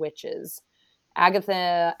coven of witches.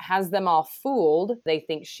 Agatha has them all fooled. They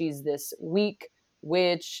think she's this weak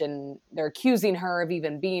witch, and they're accusing her of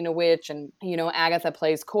even being a witch. And, you know, Agatha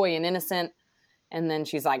plays coy and innocent. And then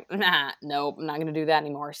she's like, nah, nope, I'm not going to do that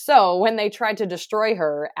anymore. So when they try to destroy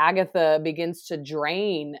her, Agatha begins to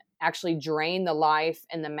drain the life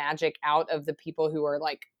and the magic out of the people who are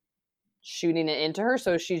like shooting it into her.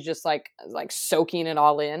 So she's just like soaking it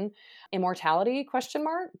all in. Immortality? ?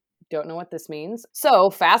 Don't know what this means. So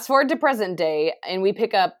fast forward to present day, and we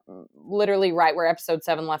pick up literally right where episode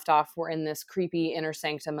 7 left off. We're in this creepy inner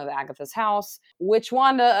sanctum of Agatha's house, which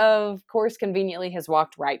Wanda, of course, conveniently has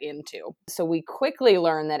walked right into. So we quickly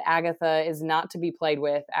learn that Agatha is not to be played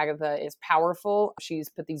with. Agatha is powerful. She's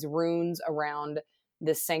put these runes around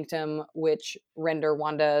this sanctum, which render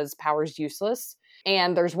Wanda's powers useless.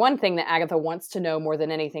 And there's one thing that Agatha wants to know more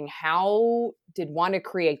than anything. How did Wanda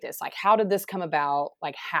create this? Like, how did this come about?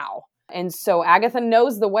 Like, how? And so Agatha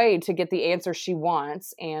knows the way to get the answer she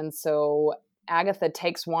wants. And so Agatha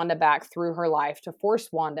takes Wanda back through her life to force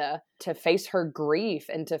Wanda to face her grief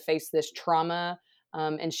and to face this trauma.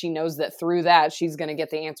 And she knows that through that, she's going to get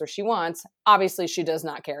the answer she wants. Obviously, she does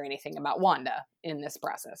not care anything about Wanda in this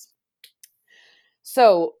process.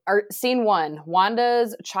 So, scene 1,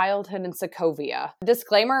 Wanda's childhood in Sokovia.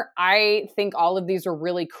 Disclaimer, I think all of these are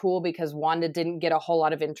really cool because Wanda didn't get a whole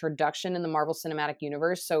lot of introduction in the Marvel Cinematic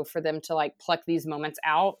Universe. So for them to like pluck these moments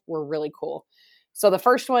out were really cool. So the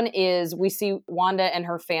first one is we see Wanda and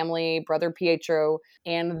her family, brother Pietro,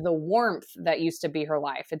 and the warmth that used to be her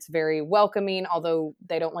life. It's very welcoming, although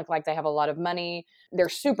they don't look like they have a lot of money. They're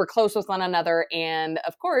super close with one another. And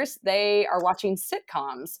of course, they are watching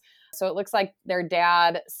sitcoms. So it looks like their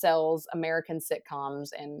dad sells American sitcoms.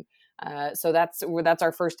 And so that's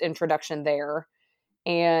our first introduction there.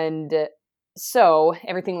 And so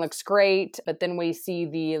everything looks great. But then we see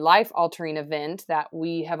the life-altering event that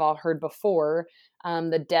we have all heard before,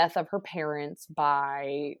 the death of her parents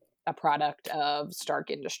by a product of Stark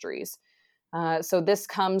Industries. So this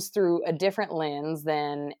comes through a different lens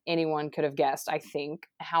than anyone could have guessed, I think.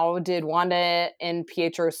 How did Wanda and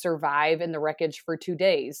Pietro survive in the wreckage for 2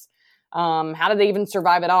 days? How did they even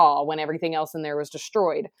survive at all when everything else in there was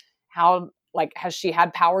destroyed? How, like, has she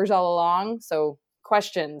had powers all along? So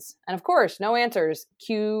questions. And of course, no answers.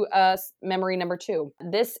 Cue memory number 2.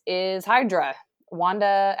 This is Hydra.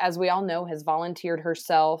 Wanda, as we all know, has volunteered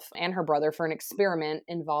herself and her brother for an experiment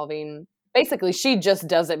involving... Basically, she just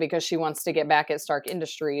does it because she wants to get back at Stark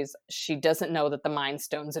Industries. She doesn't know that the Mind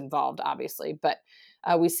Stone's involved, obviously. But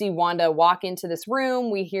we see Wanda walk into this room.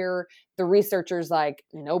 We hear the researchers like,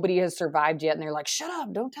 nobody has survived yet. And they're like, shut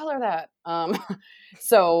up, don't tell her that.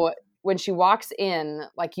 So when she walks in,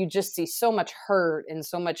 like, you just see so much hurt and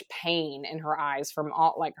so much pain in her eyes from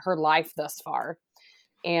all, like, her life thus far.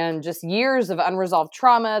 And just years of unresolved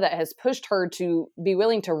trauma that has pushed her to be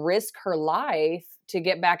willing to risk her life to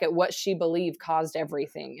get back at what she believed caused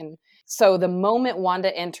everything. And so the moment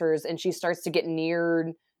Wanda enters and she starts to get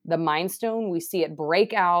near the Mind Stone, we see it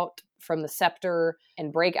break out from the scepter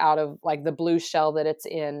and break out of like the blue shell that it's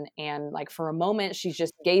in. And like for a moment, she's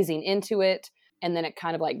just gazing into it. And then it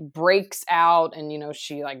kind of like breaks out and,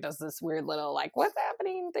 she like does this weird little like, what's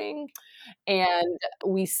happening thing. And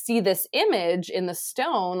we see this image in the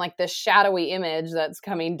stone, like this shadowy image that's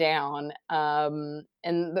coming down. And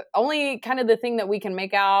the only kind of the thing that we can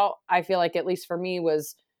make out, I feel like, at least for me,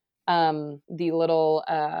 was the little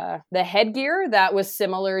the headgear that was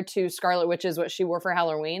similar to Scarlet Witch's, what she wore for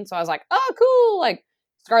Halloween. So I was like, oh, cool, like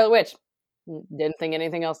Scarlet Witch. Didn't think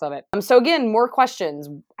anything else of it. So again, more questions.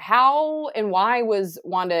 How and why was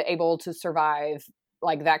Wanda able to survive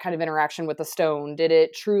like that kind of interaction with the stone? Did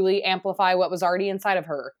it truly amplify what was already inside of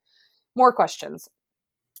her? More questions.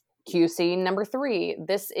 Cue scene number 3.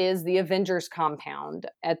 This is the Avengers compound.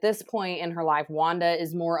 At this point in her life, Wanda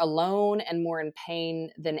is more alone and more in pain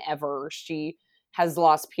than ever. She has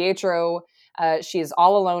lost Pietro. She is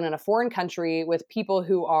all alone in a foreign country with people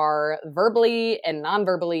who are verbally and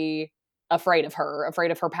non-verbally afraid of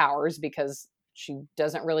her powers because she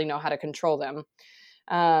doesn't really know how to control them.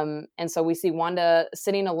 And so we see Wanda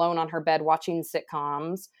sitting alone on her bed watching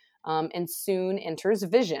sitcoms, and soon enters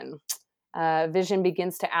Vision. Vision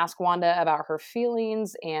begins to ask Wanda about her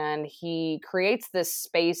feelings, and he creates this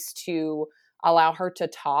space to allow her to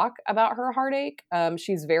talk about her heartache.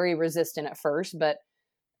 She's very resistant at first, but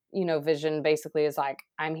Vision basically is like,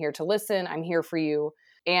 I'm here to listen. I'm here for you.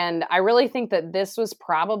 And I really think that this was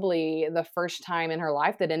probably the first time in her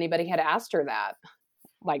life that anybody had asked her that.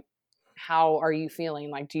 Like, how are you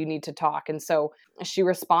feeling? Like, do you need to talk? And so she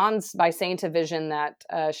responds by saying to Vision that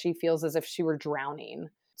she feels as if she were drowning.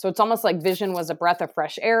 So it's almost like Vision was a breath of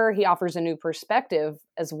fresh air. He offers a new perspective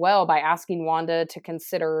as well by asking Wanda to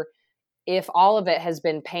consider if all of it has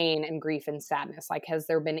been pain and grief and sadness. Like, has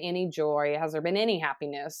there been any joy? Has there been any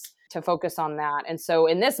happiness? To focus on that. And so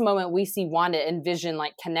in this moment, we see Wanda and Vision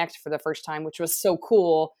like connect for the first time, which was so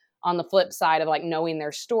cool on the flip side of like knowing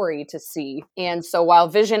their story to see. And so while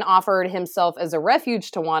Vision offered himself as a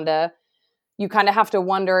refuge to Wanda, you kind of have to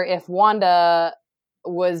wonder if Wanda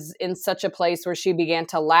was in such a place where she began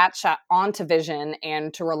to latch onto Vision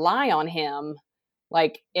and to rely on him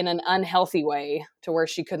like in an unhealthy way to where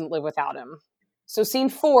she couldn't live without him. So scene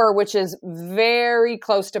 4, which is very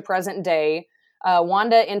close to present day,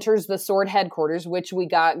 Wanda enters the Sword headquarters, which we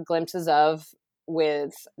got glimpses of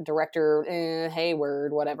with director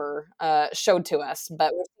Hayward, whatever, showed to us.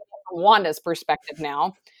 But we're seeing it from Wanda's perspective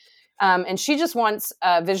now. And she just wants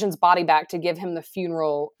Vision's body back to give him the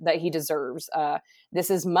funeral that he deserves. This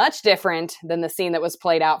is much different than the scene that was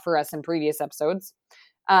played out for us in previous episodes.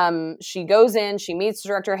 She goes in, she meets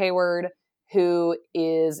Director Hayward, who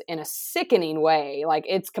is in a sickening way. Like,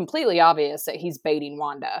 it's completely obvious that he's baiting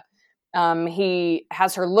Wanda. He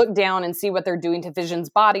has her look down and see what they're doing to Vision's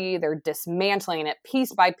body. They're dismantling it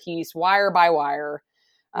piece by piece, wire by wire.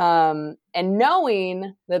 And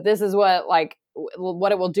knowing that this is what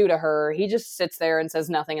it will do to her, he just sits there and says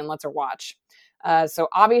nothing and lets her watch. So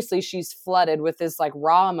obviously she's flooded with this like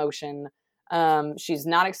raw emotion. She's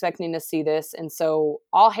not expecting to see this. And so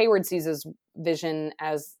all Hayward sees is Vision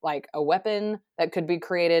as like a weapon that could be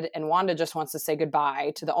created. And Wanda just wants to say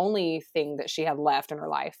goodbye to the only thing that she had left in her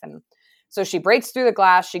life. And so she breaks through the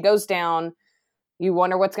glass. She goes down. You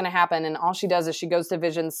wonder what's going to happen. And all she does is she goes to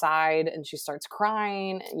Vision's side and she starts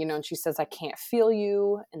crying, and she says, I can't feel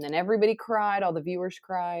you. And then everybody cried. All the viewers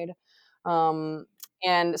cried.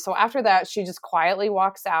 And so after that, she just quietly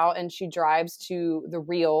walks out and she drives to the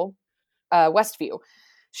real Westview.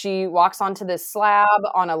 She walks onto this slab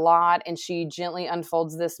on a lot and she gently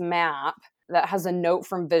unfolds this map that has a note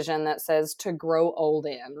from Vision that says to grow old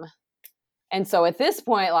in. And so at this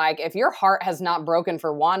point, like, if your heart has not broken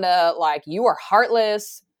for Wanda, like, you are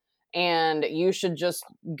heartless and you should just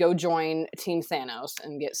go join Team Thanos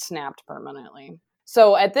and get snapped permanently.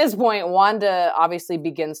 So at this point, Wanda obviously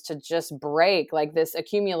begins to just break, like this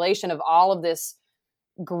accumulation of all of this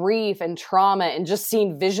grief and trauma and just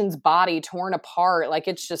seeing Vision's body torn apart. Like,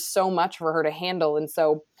 it's just so much for her to handle. And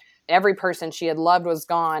so every person she had loved was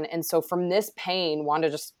gone. And so from this pain, Wanda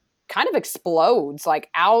just kind of explodes, like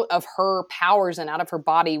out of her powers and out of her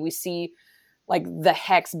body. We see like the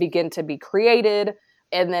hex begin to be created.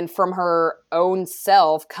 And then from her own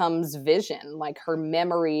self comes Vision, like her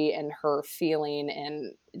memory and her feeling,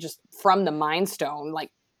 and just from the Mind Stone,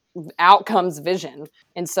 like out comes Vision.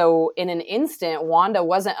 And so in an instant, Wanda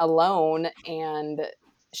wasn't alone, and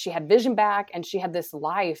she had Vision back, and she had this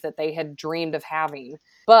life that they had dreamed of having.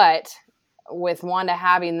 But with Wanda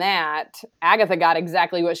having that, Agatha got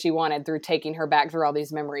exactly what she wanted through taking her back through all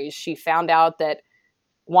these memories. She found out that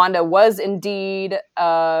Wanda was indeed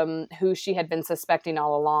who she had been suspecting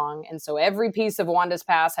all along. And so every piece of Wanda's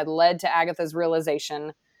past had led to Agatha's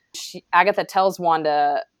realization. Agatha tells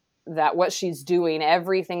Wanda that what she's doing,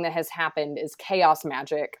 everything that has happened, is chaos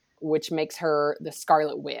magic, which makes her the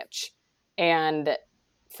Scarlet Witch. And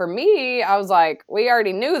for me, I was like, we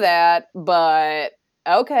already knew that, but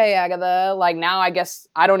okay, Agatha, like now I guess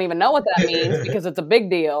I don't even know what that means because it's a big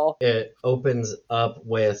deal. It opens up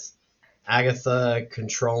with Agatha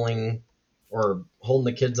controlling or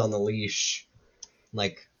holding the kids on the leash,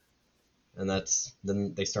 like, and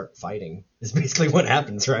then they start fighting. Is basically what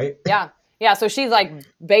happens, right? Yeah, so she's like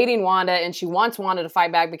baiting Wanda, and she wants Wanda to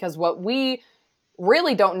fight back because what we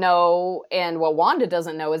really don't know and what Wanda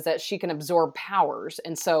doesn't know is that she can absorb powers.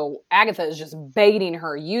 And so Agatha is just baiting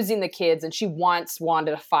her, using the kids, and she wants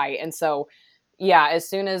Wanda to fight. And so, yeah, as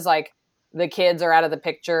soon as like the kids are out of the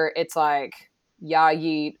picture, it's like, yeah,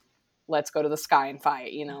 yeet, let's go to the sky and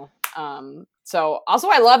fight, you know? So also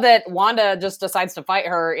I love that Wanda just decides to fight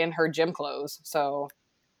her in her gym clothes. So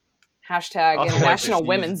hashtag International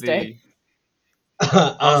Women's Day.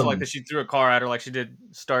 I also like that she threw a car at her like she did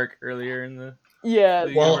Stark earlier in the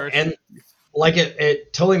universe. And like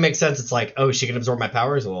it totally makes sense. It's like, oh, she can absorb my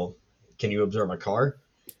powers. Well, can you absorb a car?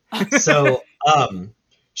 So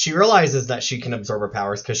she realizes that she can absorb her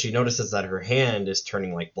powers because she notices that her hand is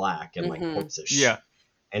turning like black and like corpse-ish. Yeah.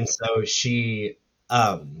 And so she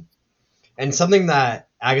and something that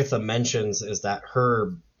Agatha mentions is that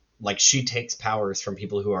she takes powers from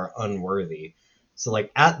people who are unworthy. So,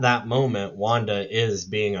 like, at that moment, Wanda is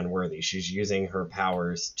being unworthy. She's using her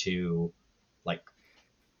powers to, like,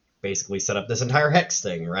 basically set up this entire hex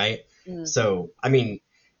thing, right? Mm. So, I mean,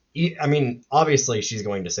 obviously she's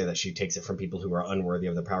going to say that she takes it from people who are unworthy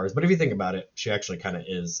of their powers. But if you think about it, she actually kind of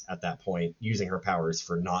is, at that point, using her powers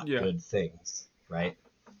for not good things, right?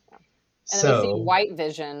 And then we see White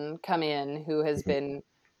Vision come in, who has been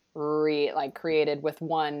created with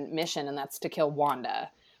one mission, and that's to kill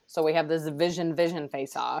Wanda. So we have this Vision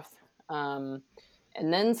face-off. And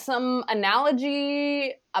then some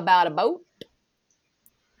analogy about a boat.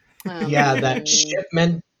 That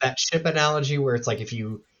ship analogy where it's like if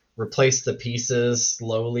you replace the pieces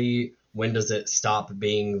slowly, when does it stop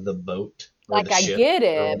being the boat? Like, I get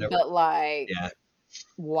it, but like,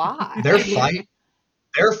 why?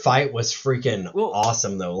 Their fight was freaking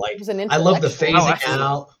awesome, though. Like, I love the phasing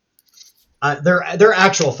out. Their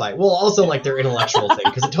actual fight. Well, also like their intellectual thing,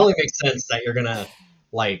 because it totally makes sense that you're gonna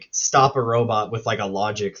like stop a robot with like a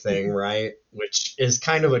logic thing, right? Which is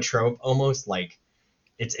kind of a trope, almost like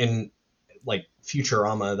it's in like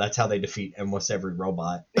Futurama. That's how they defeat almost every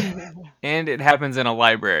robot. And it happens in a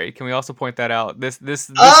library. Can we also point that out? This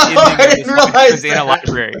I didn't realize in a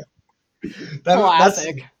library. That's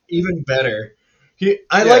even better.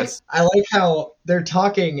 I like how they're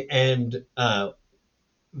talking and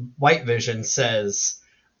White Vision says,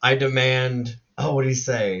 I demand, what did he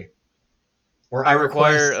say? Or I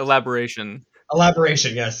require elaboration.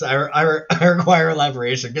 Elaboration, yes. I require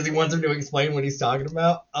elaboration because he wants him to explain what he's talking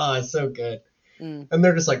about. Oh, it's so good. And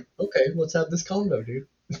they're just like, okay, let's have this combo, dude.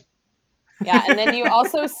 Yeah, and then you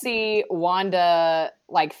also see Wanda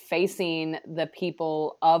like facing the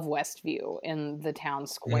people of Westview in the town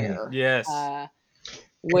square. Yes.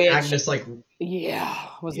 Which Agnes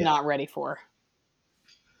was not ready for.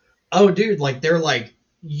 Oh, dude, like they're like,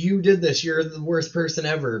 you did this, you're the worst person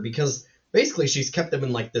ever, because basically she's kept them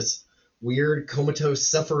in like this weird comatose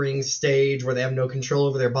suffering stage where they have no control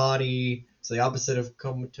over their body. It's the opposite of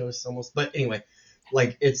comatose almost. But anyway,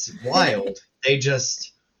 like it's wild. They're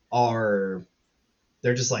just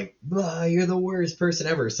like, you're the worst person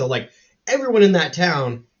ever. So like everyone in that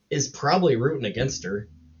town is probably rooting against her.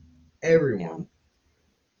 Everyone. Yeah.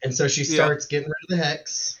 And so she starts getting rid of the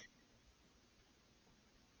hex.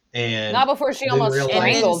 And not before she almost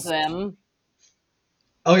strangles them.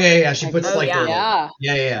 Oh yeah. She puts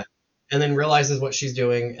yeah. And then realizes what she's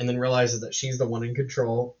doing, and then realizes that she's the one in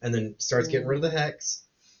control, and then starts getting rid of the hex.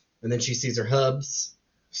 And then she sees her hubs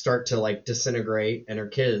start to like disintegrate, and her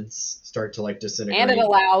kids start to like disintegrate. And it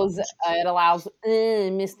allows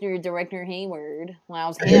Mr. Director Hayward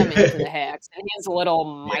allows him into the hex and his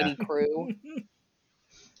little mighty crew.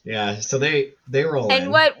 Yeah, so they roll and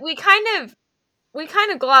in. What we kind of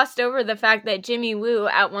glossed over the fact that Jimmy Woo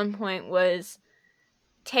at one point was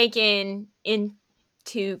taken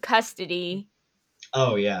into custody.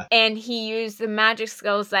 Oh yeah. And he used the magic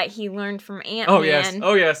skills that he learned from Ant-Man.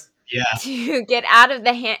 Oh yes. Yeah. To get out of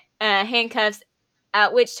the handcuffs,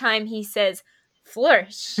 at which time he says,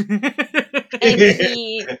 "Flourish." and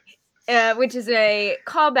which is a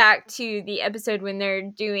callback to the episode when they're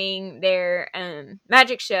doing their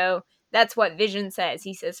magic show. That's what Vision says.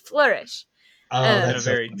 He says flourish. Oh, In a that's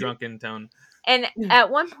so very funny. drunken tone. And at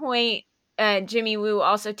one point, Jimmy Woo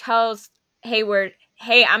also tells Hayward,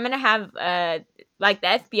 hey, I'm going to have, the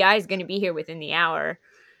FBI is going to be here within the hour.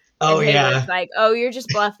 Oh, and Hayward's yeah. like, oh, you're just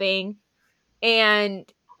bluffing.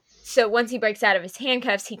 And so once he breaks out of his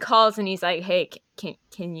handcuffs, he calls and he's like, hey,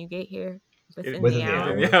 can you get here within the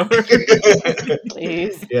hour?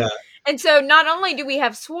 Please. Yeah. And so not only do we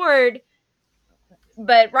have Sword,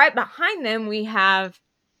 but right behind them we have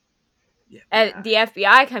the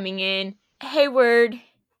FBI coming in. Hayward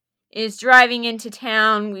is driving into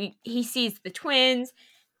town. He sees the twins,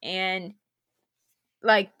 and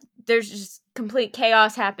like there's just complete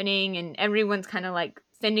chaos happening, and everyone's kind of like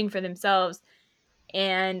fending for themselves.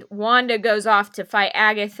 And Wanda goes off to fight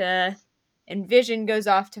Agatha, and Vision goes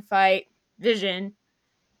off to fight Vision.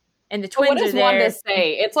 And the twins what does are there. Wanda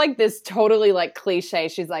say? It's like this totally like cliche.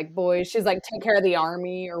 She's like, boys, she's like, take care of the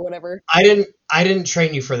army or whatever. I didn't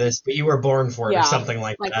train you for this, but you were born for it or something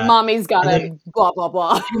like that. Mommy's gotta blah blah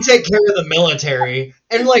blah. You take care of the military.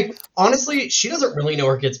 And like honestly, she doesn't really know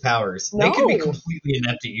her kids' powers. No. They could be completely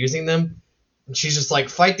inept at using them. And she's just like,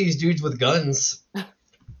 fight these dudes with guns.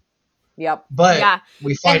 Yep. But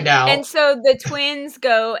we find out. And so the twins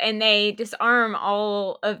go and they disarm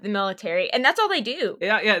all of the military. And that's all they do.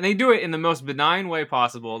 Yeah, and they do it in the most benign way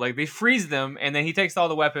possible. Like, they freeze them, and then he takes all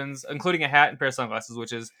the weapons, including a hat and pair of sunglasses,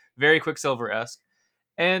 which is very Quicksilver-esque.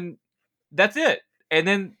 And that's it. And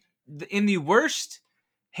then in the worst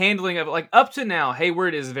handling of it, like, up to now,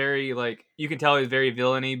 Hayward is very, like, you can tell he's very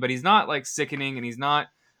villainy, but he's not, like, sickening, and he's not...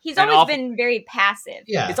 He's always been very passive.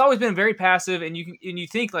 Yeah. It's always been very passive, and you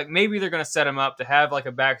think like maybe they're gonna set him up to have like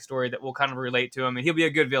a backstory that will kind of relate to him, and he'll be a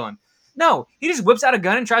good villain. No, he just whips out a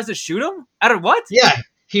gun and tries to shoot him. Out of what? Yeah,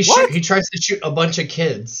 he tries to shoot a bunch of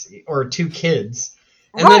kids or 2 kids,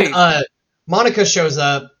 and Right. then Monica shows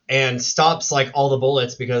up and stops like all the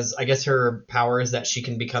bullets because I guess her power is that she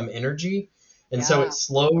can become energy, and so it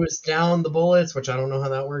slows down the bullets, which I don't know how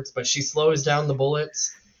that works, but she slows down the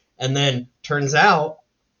bullets, and then turns out.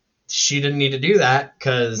 She didn't need to do that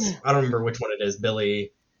because I don't remember which one it is.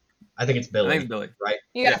 Billy. I think it's Billy. I think it's Billy. Right?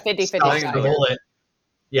 You got a 50-50 Stops shot the here. bullet.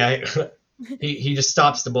 Yeah. he just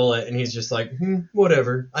stops the bullet and he's just like,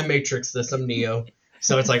 whatever. I Matrix this. I'm Neo.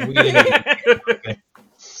 So it's like, we didn't okay.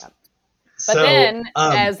 But then,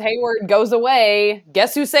 as Hayward goes away,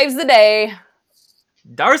 guess who saves the day?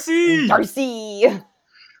 Darcy! Darcy!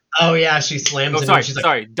 Oh, yeah. She slams him. Sorry, She's like,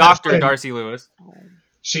 sorry. Dr. Darcy Lewis.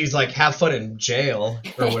 She's like, have fun in jail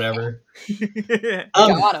or whatever.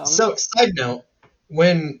 Got him. So, side note,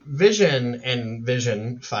 when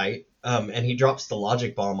Vision fight, and he drops the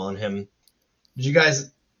logic bomb on him, did you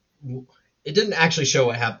guys... It didn't actually show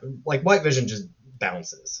what happened. Like, White Vision just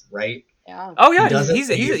bounces, right? Yeah. Oh, yeah,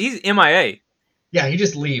 he's MIA. Yeah, he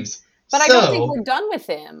just leaves. But I don't think we're done with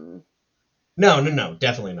him. No,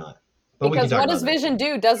 definitely not. But because what does Vision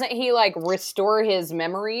do? Doesn't he like restore his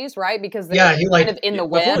memories, right? Because they're he kind of in the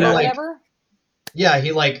web or whatever. Yeah,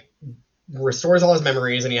 he like restores all his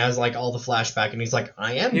memories and he has like all the flashback and he's like,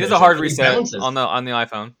 I am. He does a hard reset on the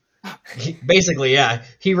iPhone. Basically, yeah.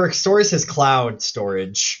 He restores his cloud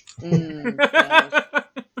storage.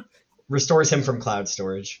 Restores him from cloud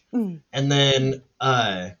storage. And then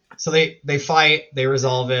so they fight, they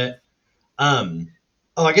resolve it.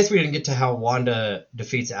 Oh, I guess we didn't get to how Wanda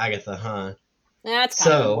defeats Agatha, huh? That's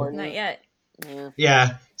kind of important. Not yet.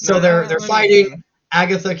 Yeah. So they're fighting.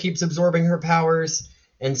 Agatha keeps absorbing her powers,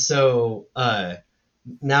 and so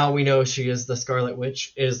now we know she is the Scarlet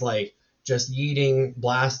Witch. Is like just yeeting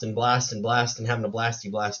blast and blast and blast and having a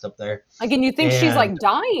blasty blast up there. Like, and you think she's like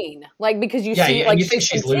dying, like because you see like you think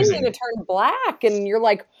she's losing to turn black, and you're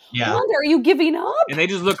like, yeah. Wanda, are you giving up? And they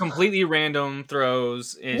just look completely random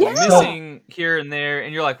throws and missing here and there,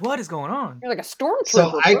 and you're like, what is going on? You're like a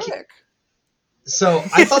stormtrooper. So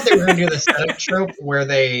I thought they were going to do the setup trope where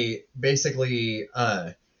they basically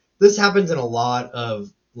this happens in a lot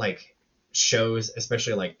of like shows,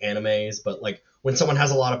 especially like animes, but like when someone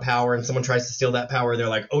has a lot of power and someone tries to steal that power, they're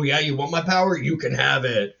like, oh yeah, you want my power? You can have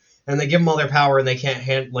it. And they give them all their power and they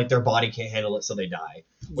can't like their body can't handle it, so they die.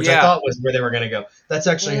 Which I thought was where they were going to go. That's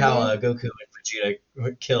actually how Goku and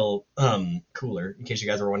Vegeta kill Cooler, in case you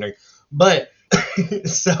guys were wondering. But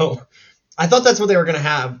so I thought that's what they were going to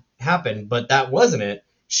have happen, but that wasn't it.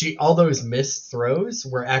 All those missed throws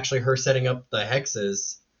were actually her setting up the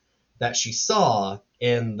hexes that she saw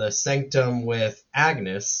in the sanctum with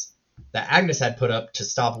Agnes, that Agnes had put up to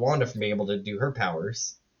stop Wanda from being able to do her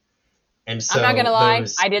powers. And so I'm not gonna lie,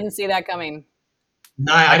 I didn't see that coming.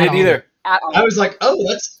 No, I didn't either. I was like, oh,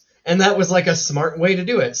 And that was like a smart way to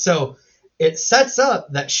do it. So it sets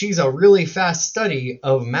up that she's a really fast study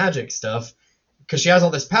of magic stuff because she has all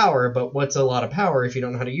this power, but what's a lot of power if you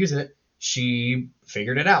don't know how to use it? She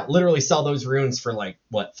figured it out. Literally saw those runes for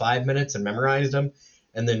 5 minutes and memorized them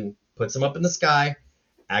and then puts them up in the sky.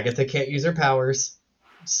 Agatha can't use her powers.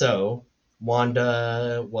 So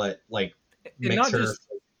Wanda, makes her...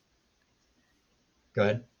 Go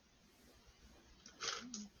ahead.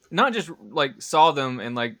 Not just saw them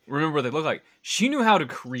and remember what they look like. She knew how to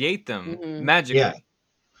create them magically.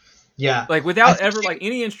 Yeah. Without ever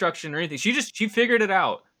any instruction or anything. She figured it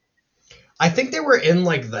out. I think they were in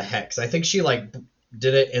the hex. I think she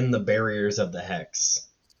did it in the barriers of the hex.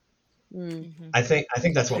 Mm-hmm. I think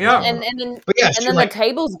that's what. Yeah. And then the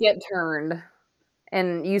tables get turned,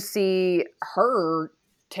 and you see her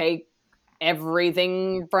take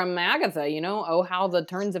everything from Agatha. Oh, how the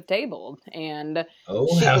turns have tabled, and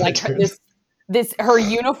this her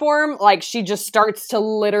uniform, she just starts to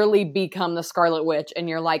literally become the Scarlet Witch, and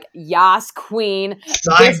you're like, "Yas, queen!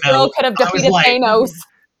 This girl could have defeated Thanos."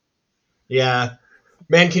 Yeah.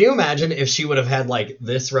 Man, can you imagine if she would have had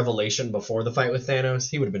this revelation before the fight with Thanos?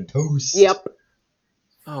 He would have been toast. Yep.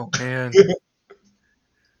 Oh man.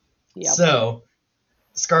 Yep. So,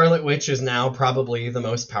 Scarlet Witch is now probably the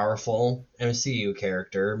most powerful MCU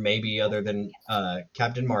character, maybe other than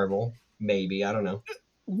Captain Marvel. Maybe, I don't know.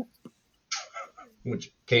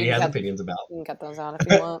 Which Katie has opinions about. You can cut those out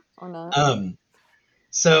if you want or not.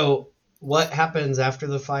 So what happens after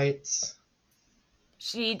the fights?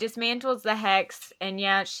 She dismantles the hex,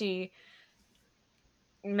 and she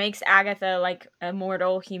makes Agatha a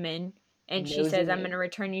mortal human, and she says, "I'm going to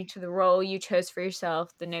return you to the role you chose for yourself,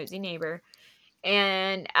 the nosy neighbor."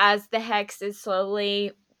 And as the hex is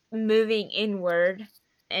slowly moving inward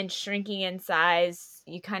and shrinking in size,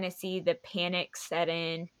 you kind of see the panic set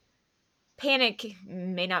in. Panic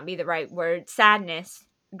may not be the right word. Sadness,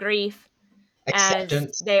 grief,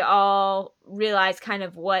 acceptance. As they all realize kind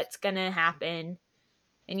of what's going to happen.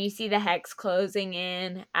 And you see the hex closing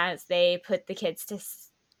in as they put the kids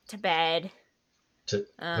to bed. To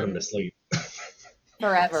put them to sleep.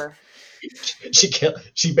 Forever.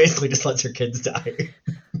 She basically just lets her kids die.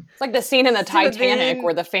 It's like the scene in the Titanic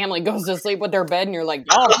where the family goes to sleep with their bed and you're like,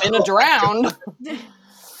 y'all finna drown.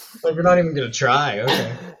 We're not even going to try.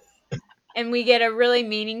 Okay. And we get a really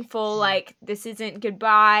meaningful, this isn't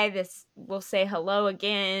goodbye. This we'll say hello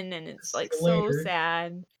again. And it's so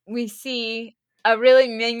sad. We see a really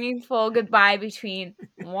meaningful goodbye between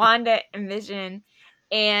Wanda and Vision,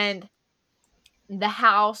 and the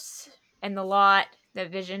house and the lot that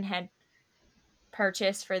Vision had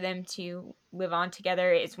purchased for them to live on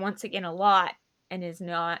together is once again a lot and is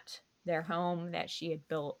not their home that she had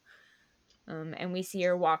built. And we see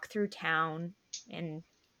her walk through town, and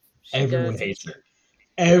everyone hates her.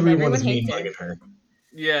 Everyone's mean-mugging her.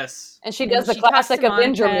 Yes. And she does the classic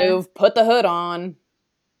Avenger move, put the hood on.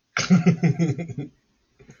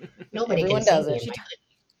 Nobody Everyone does it.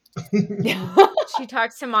 She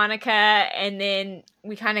talks to Monica, and then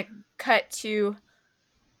we kind of cut to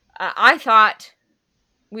I thought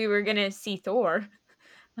we were gonna see Thor.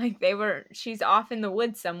 She's off in the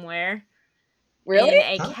woods somewhere. Really?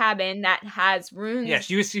 In a cabin that has runes. Yeah,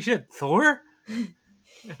 she said Thor?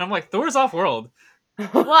 I'm like, Thor's off-world.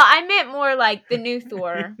 Well, I meant more the new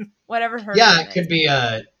Thor. Whatever her name it could be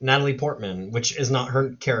Natalie Portman, which is not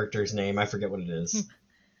her character's name. I forget what it is.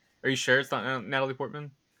 Are you sure it's not Natalie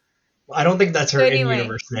Portman? I don't think that's her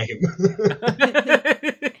in-universe name.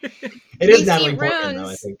 It is Natalie Portman, though,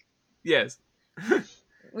 I think. Yes.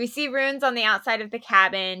 We see runes on the outside of the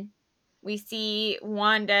cabin. We see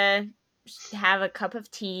Wanda have a cup of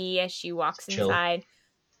tea as she walks inside.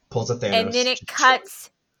 Pulls a Thanos. And then it cuts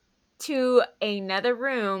to another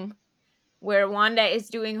room where Wanda is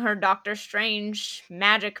doing her Doctor Strange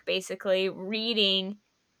magic, basically, reading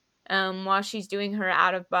while she's doing her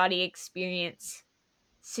out-of-body experience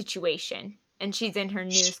situation. And she's in her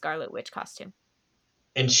new Scarlet Witch costume.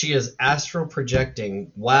 And she is astral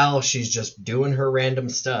projecting while she's just doing her random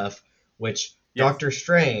stuff, which Doctor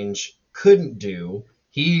Strange couldn't do.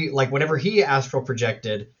 He, whenever he astral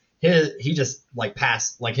projected, he just,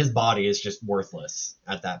 passed, his body is just worthless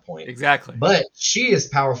at that point. Exactly. But she is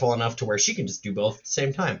powerful enough to where she can just do both at the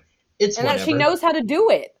same time. It's and whatever. that she knows how to do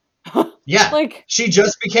it. Yeah. She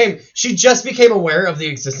just became aware of the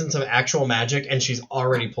existence of actual magic, and she's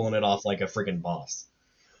already pulling it off like a freaking boss.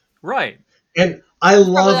 Right. And I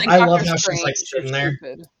love how she's sitting there.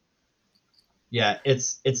 Stupid. Yeah,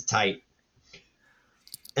 it's tight.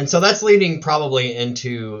 And so that's leading probably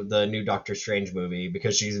into the new Doctor Strange movie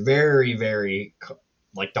because she's very, very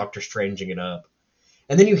Doctor Stranging it up.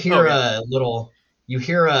 And then you hear a little you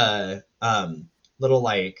hear a little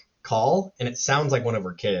like call, and it sounds like one of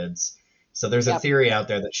her kids. So there's a theory out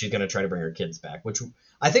there that she's going to try to bring her kids back, which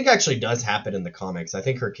I think actually does happen in the comics. I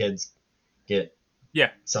think her kids get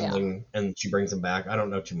something and she brings them back. I don't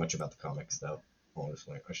know too much about the comics though.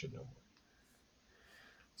 Honestly, I should know more.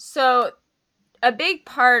 So a big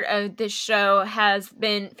part of this show has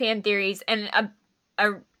been fan theories, and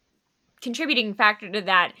a contributing factor to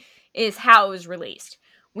that is how it was released.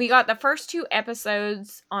 We got the first 2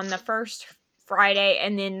 episodes on the first Friday,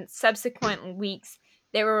 and then subsequent weeks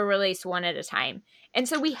they were released one at a time. And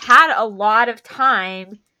so we had a lot of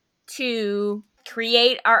time to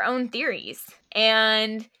create our own theories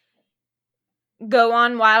and go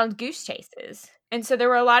on wild goose chases. And so there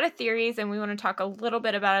were a lot of theories, and we want to talk a little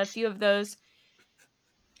bit about a few of those.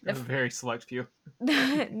 A very select few.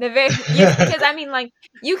 Yes, because I mean, like,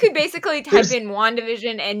 you could basically type in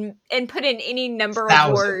WandaVision and put in any number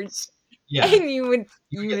of words, and you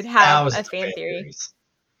would have a fan theory.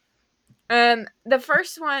 The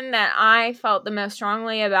first one that I felt the most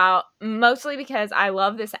strongly about, mostly because I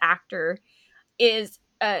love this actor, is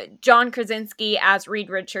John Krasinski as Reed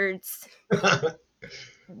Richards,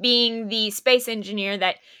 being the space engineer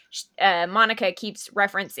that Monica keeps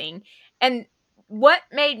referencing. And what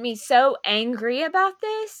made me so angry about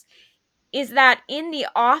this is that in the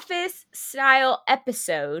Office style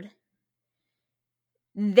episode,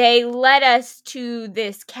 they led us to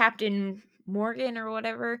this Captain Morgan or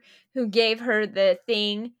whatever who gave her the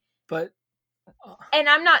thing. But and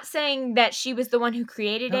I'm not saying that she was the one who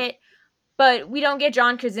created it, but we don't get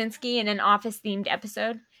John Krasinski in an Office themed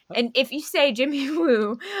episode. And if you say Jimmy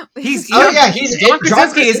Woo, John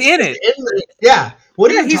Krasinski is in it. Yeah,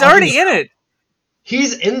 he's already in it.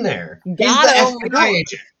 He's in there. He's the FBI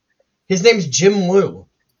agent. His name's Jim Woo.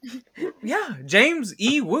 Yeah, James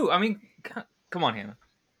E. Woo. I mean, come on, Hannah.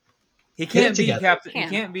 He can't be Captain. He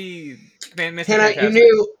can't be Mr. Hannah, Fantastic.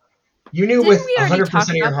 you knew with 100%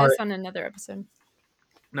 of your heart. This on another episode.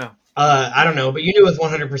 No. I don't know, but you knew with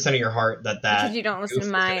 100% of your heart that because you don't listen to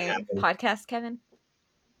my podcast, Kevin.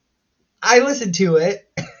 I listen to it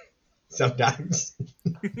sometimes.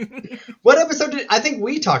 What episode I think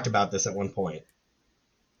we talked about this at one point.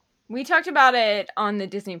 We talked about it on the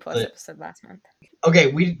Disney Plus episode last month.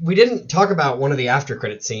 Okay, we didn't talk about one of the after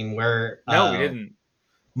credit scene where no, we didn't.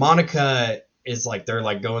 Monica is like they're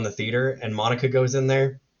like going to the theater and Monica goes in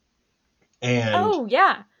there. And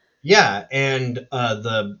yeah, and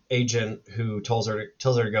the agent who tells her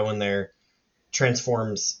to go in there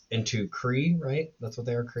transforms into Kree, right? That's what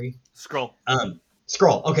they are, Kree? Skrull.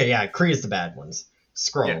 Skrull. Okay, yeah, Kree is the bad ones.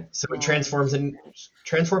 Skrull. Yeah. So it transforms into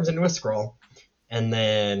a Skrull, and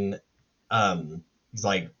then he's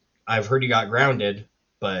like, "I've heard you got grounded,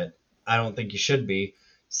 but I don't think you should be.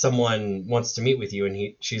 Someone wants to meet with you,"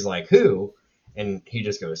 and she's like, "Who?" And he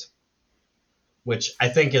just goes, which I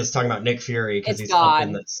think is talking about Nick Fury because he's up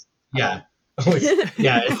in this. Yeah.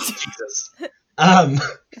 It's Jesus.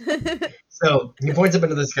 So he points up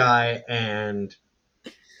into the sky, and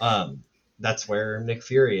that's where Nick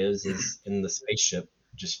Fury is in the spaceship,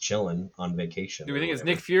 just chilling on vacation. Do we think it's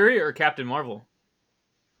Nick Fury or Captain Marvel?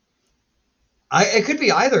 It could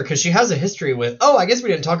be either, because she has a history with... Oh, I guess we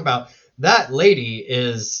didn't talk about... That lady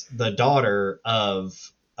is the daughter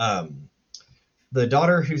of... the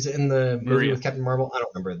daughter who's in the movie with Captain Marvel. I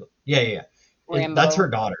don't remember. Yeah. That's her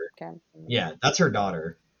daughter. Okay. Yeah, that's her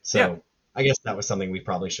daughter. So I guess that was something we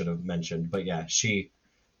probably should have mentioned. But yeah,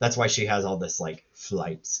 that's why she has all this like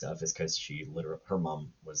flight stuff, is because her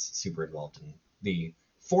mom was super involved in the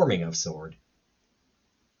forming of S.W.O.R.D.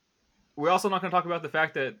 We're also not going to talk about the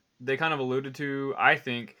fact that they kind of alluded to, I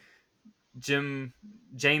think, James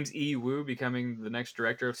E. Woo becoming the next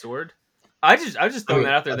director of S.W.O.R.D. I just throwing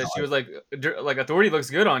that out there that she was like Authority looks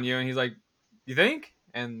good on you, and he's like, you think?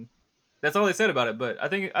 And that's all they said about it. But I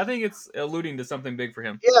think it's alluding to something big for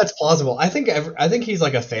him. Yeah, it's plausible. I think he's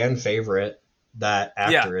like a fan favorite, that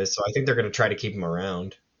actor is. So I think they're going to try to keep him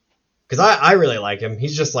around, because I really like him.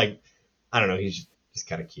 He's just like, I don't know. He's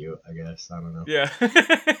kind of cute, I guess. I don't know. Yeah.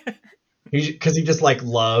 Because he just like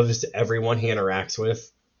loves everyone he interacts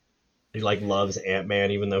with. He like loves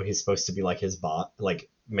Ant-Man, even though he's supposed to be like his bot, like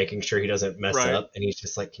making sure he doesn't mess up. And he's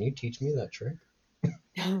just like, "Can you teach me that trick?"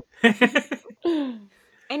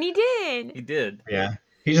 And he did. He did. Yeah.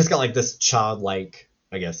 He just got like this childlike,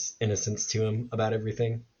 I guess, innocence to him about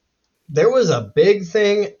everything. There was a big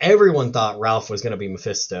thing. Everyone thought Ralph was going to be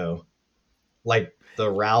Mephisto. Like the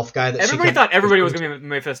Ralph guy that everybody thought everybody was going to be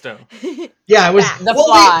Mephisto. Yeah, it was the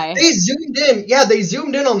fly. They zoomed in. Yeah, they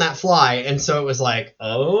zoomed in on that fly, and so it was like,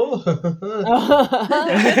 oh,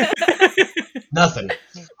 nothing.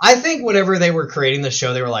 I think whenever they were creating the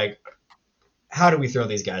show, they were like, how do we throw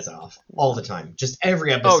these guys off all the time? Just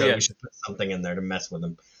every episode, yes. we should put something in there to mess with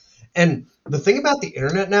them. And the thing about the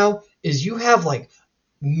internet now is you have like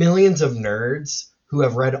millions of nerds who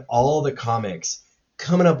have read all the comics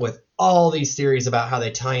coming up with all these theories about how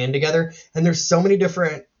they tie in together. And there's so many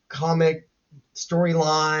different comic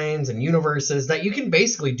storylines and universes that you can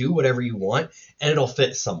basically do whatever you want and it'll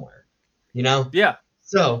fit somewhere, you know? Yeah.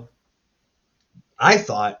 So I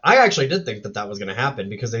actually did think that was going to happen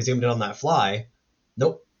because they zoomed in on that fly.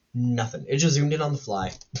 Nope, nothing. It just zoomed in on the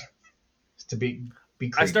fly. To be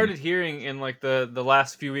creepy. I started hearing in like the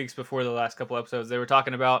last few weeks before the last couple episodes, they were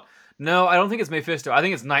talking about, no, I don't think it's Mephisto. I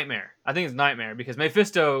think it's Nightmare. Because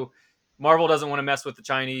Mephisto, Marvel doesn't want to mess with the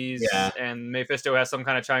Chinese, and Mephisto has some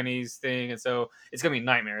kind of Chinese thing, and so it's going to be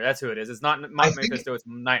Nightmare. That's who it is. It's not Mephisto, it's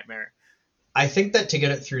Nightmare. I think that to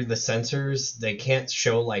get it through the censors, they can't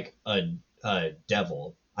show like a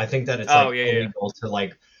devil. I think that it's illegal to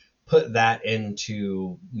like put that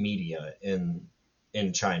into media in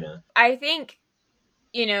China. I think,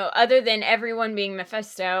 you know, other than everyone being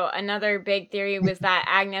Mephisto, another big theory was that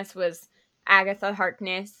Agnes was Agatha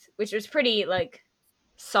Harkness, which was pretty like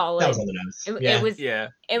solid. That was on the nose.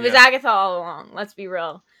 It was Agatha all along. Let's be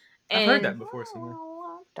real. I've heard that before somewhere.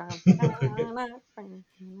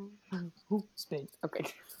 Okay.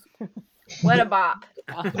 What a bop.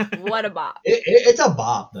 What a bop. It's a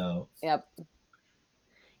bop though. Yep.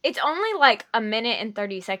 It's only like a minute and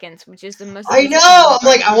 30 seconds, which is the most. I know. I'm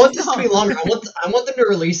like, I want this to be longer. I want them to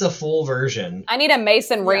release a full version. I need a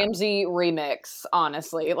Mason Ramsey remix.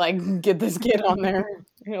 Honestly, like, get this kid on there.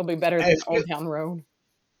 It'll be better than Old Town Road.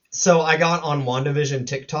 So I got on WandaVision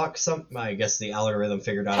TikTok. I guess the algorithm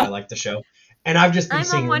figured out I like the show, and I've just been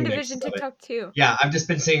seeing. I'm on WandaVision TikTok too. Yeah, I've just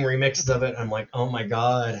been seeing remixes of it. And I'm like, oh my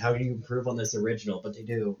god, how do you improve on this original? But they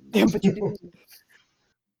do. Yeah, but you do.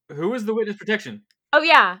 Who is the witness protection? Oh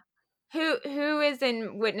yeah, who is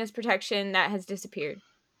in witness protection that has disappeared?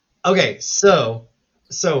 Okay, so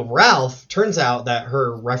Ralph, turns out that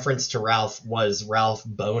her reference to Ralph was Ralph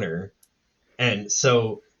Boner, and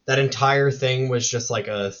so that entire thing was just like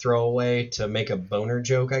a throwaway to make a boner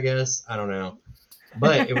joke, I guess. I don't know,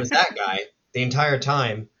 but it was that guy the entire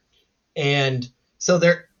time, and so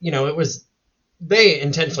they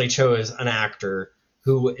intentionally chose an actor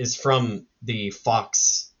who is from the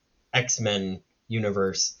Fox X-Men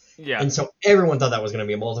universe. Yeah. And so everyone thought that was going to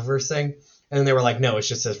be a multiverse thing. And then they were like, no, it's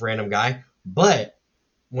just this random guy. But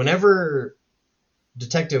whenever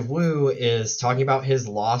Detective Wu is talking about his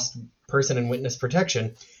lost person in witness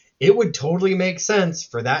protection, it would totally make sense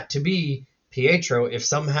for that to be Pietro if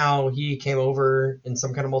somehow he came over in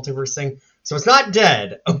some kind of multiverse thing. So it's not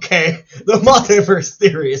dead, okay? The multiverse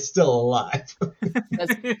theory is still alive.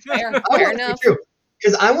 That's fair enough.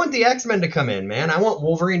 Because I want the X-Men to come in, man. I want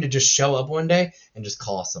Wolverine to just show up one day and just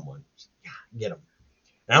call someone. Yeah, get him.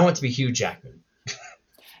 And I want it to be Hugh Jackman.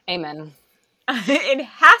 Amen. It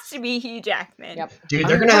has to be Hugh Jackman. Yep. Dude,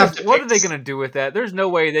 they're going to have to What are they going to do with that? There's no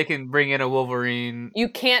way they can bring in a Wolverine. You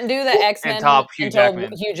can't do the X-Men top Hugh until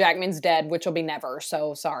Jackman. Hugh Jackman's dead, which will be never.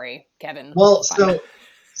 So, sorry, Kevin. Well, so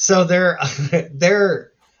they're I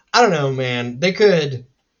don't know, man. They could...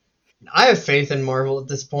 I have faith in Marvel at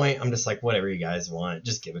this point. I'm just like, whatever you guys want,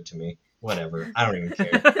 just give it to me. Whatever. I don't even care.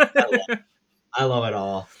 I love it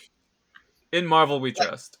all. In Marvel, we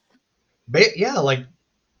trust. But yeah, like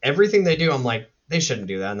everything they do, I'm like, they shouldn't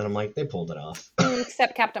do that. And then I'm like, they pulled it off.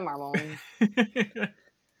 Except Captain Marvel.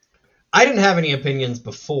 I didn't have any opinions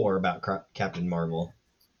before about Captain Marvel.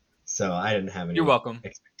 So I didn't have any. You're welcome.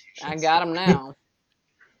 Expectations. I got him now.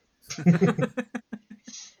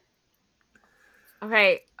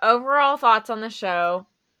 Okay, overall thoughts on the show.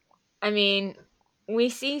 I mean, we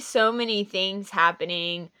see so many things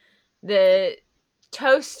happening. The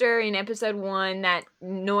toaster in episode 1, that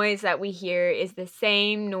noise that we hear is the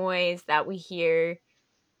same noise that we hear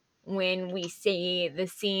when we see the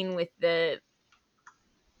scene with it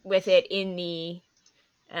in the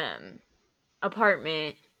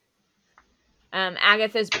apartment.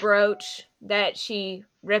 Agatha's brooch that she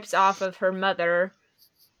rips off of her mother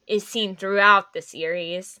is seen throughout the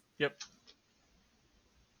series. Yep.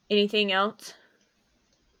 Anything else?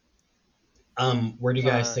 Where do you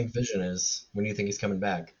guys think Vision is? When do you think he's coming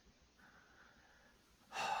back?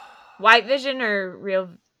 White Vision or real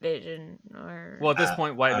Vision? Or Well, at this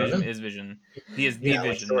point, White Vision is Vision. He is the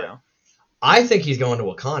Vision now. I think he's going to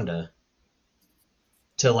Wakanda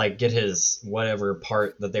to like get his whatever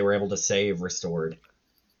part that they were able to save restored.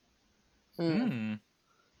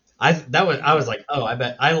 I was like, oh, I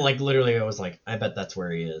bet. I was like, I bet that's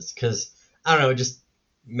where he is, because I don't know, it just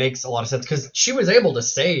makes a lot of sense, because she was able to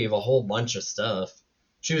save a whole bunch of stuff.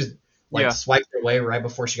 She was like swiped her away right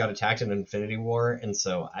before she got attacked in Infinity War, and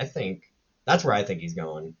so I think that's where I think he's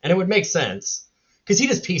going, and it would make sense because he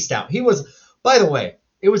just pieced out. He was, by the way,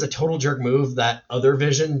 it was a total jerk move that other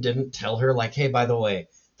Vision didn't tell her, like, hey, by the way,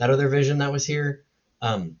 that other Vision that was here,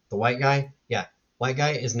 the white guy, yeah, white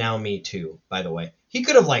guy is now me too. By the way, he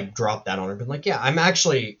could have like dropped that on her, been like, yeah, I'm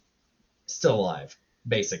actually still alive,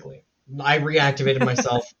 basically. I reactivated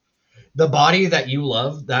myself. The body that you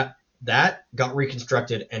love, that got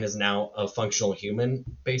reconstructed and is now a functional human,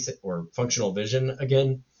 basic or functional Vision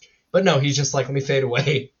again. But no, he's just like, let me fade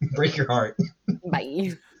away, break your heart.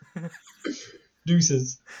 Bye.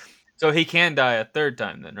 Deuces. So he can die a third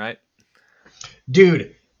time then, right?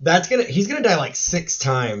 Dude, he's gonna die like 6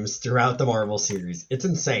 times throughout the Marvel series. It's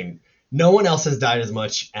insane. No one else has died as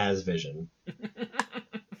much as Vision.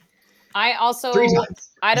 I also 3 times.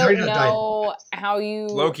 I He's don't already know how you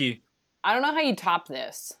Loki. I don't know how you top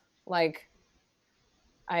this. Like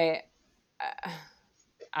I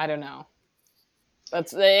don't know.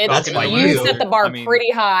 That's why you you- set the bar I mean-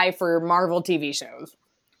 pretty high for Marvel TV shows.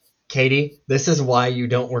 Katie, this is why you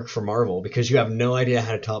don't work for Marvel, because you have no idea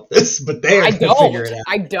how to top this, but they are I gonna figure it don't. out.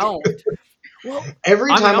 I don't. Every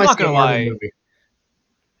I mean, time I'm I not see a gonna Marvel lie. movie,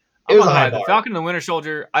 I'm it was not a gonna high lie, the bar. Falcon and the Winter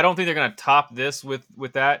Soldier, I don't think they're gonna top this with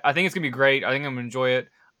that. I think it's gonna be great. I think I'm gonna enjoy it.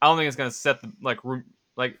 I don't think it's gonna set the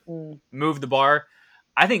move the bar.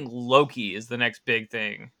 I think Loki is the next big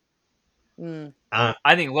thing.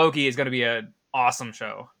 I think Loki is gonna be an awesome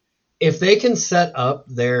show. If they can set up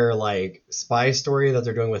their like spy story that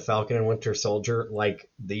they're doing with Falcon and Winter Soldier, like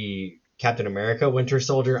the Captain America Winter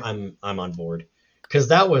Soldier, I'm on board, because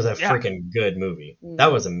that was a freaking good movie.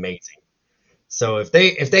 That was amazing. So if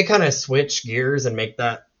they kind of switch gears and make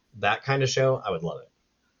that kind of show, I would love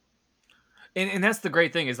it. And that's the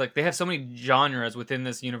great thing is like they have so many genres within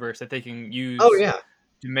this universe that they can use. Oh yeah,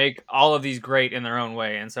 to make all of these great in their own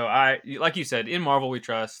way. And so like you said, in Marvel we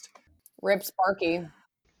trust. Rip Sparky.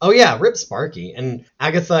 oh yeah, rip Sparky, and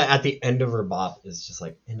Agatha at the end of her bop is just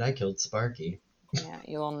like, and I killed Sparky. Yeah,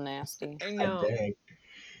 you little nasty. I know. Dang.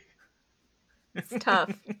 It's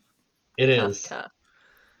tough. It is. Tough.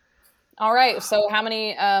 All right, so how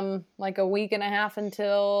many like a week and a half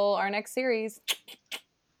until our next series?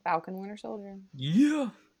 Falcon Winter Soldier. Yeah.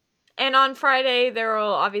 And on Friday, there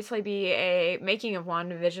will obviously be a making of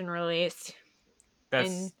WandaVision released.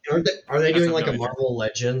 That's Are they That's doing a like a no-brainer. Marvel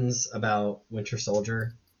Legends about Winter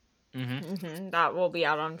Soldier? That will be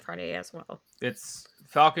out on Friday as well. it's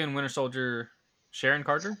Falcon, Winter Soldier, Sharon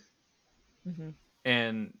Carter,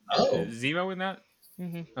 and Oh. Zemo in that.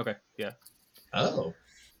 Okay, yeah. Oh,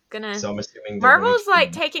 Gonna. so I'm assuming they're Marvel's going to-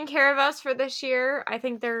 like taking care of us for this year. I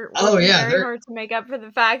think they're Oh, working yeah, very they're- hard to make up for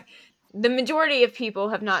the fact the majority of people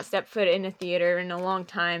have not stepped foot in a theater in a long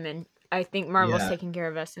time, and I think Marvel's Yeah. taking care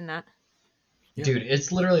of us in that. Dude,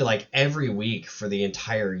 it's literally like every week for the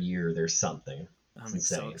entire year there's something. I'm It's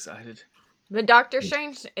so insane. excited. But Doctor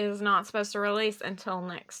Strange is not supposed to release until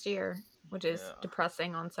next year, which is Yeah.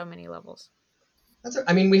 depressing on so many levels.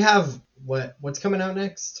 I mean, we have what's coming out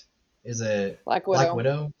next? Is it Black Widow. Black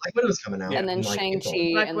Widow? Black Widow's coming out. And then in, like, Shang-Chi.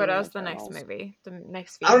 April. Black and Widow's the the next Eternals. movie, the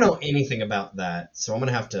next. I don't know anything about that, so I'm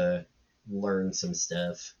gonna have to learn some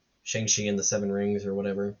stuff. Shang-Chi and the 7 Rings or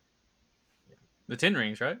whatever. The 10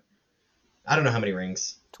 Rings, right? I don't know how many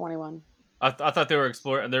rings. 21. I thought they were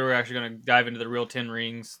exploring. They were actually going to dive into the real 10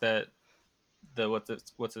 Rings that what's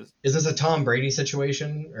this? Is this a Tom Brady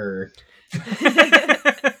situation or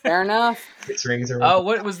Fair enough. 6 rings or Oh, whatever?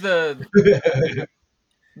 what was the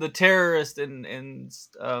terrorist in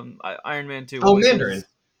Iron Man 2? Oh, What was his- Mandarin.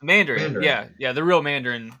 Mandarin. Yeah. The real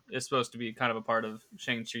Mandarin is supposed to be kind of a part of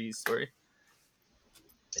Shang-Chi's story.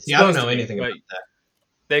 See, I don't supposed know to be, anything but about that.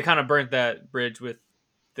 They kind of burnt that bridge with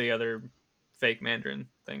the other fake Mandarin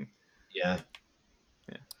thing. Yeah.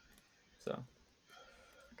 So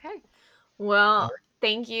Okay. Well,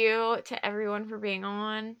 thank you to everyone for being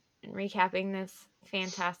on and recapping this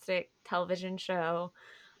fantastic television show.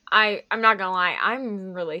 I'm not gonna lie,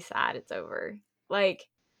 I'm really sad it's over. Like,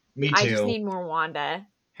 Me I just too. need more Wanda.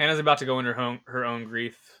 Hannah's about to go into her own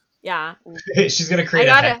grief. Yeah. She's gonna create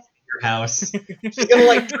I a gotta- hex in your house. She's gonna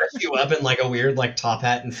like dress you up in like a weird like top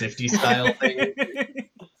hat and 50s style thing.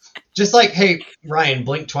 Just like, hey, Ryan,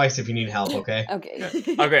 blink twice if you need help, okay? Okay.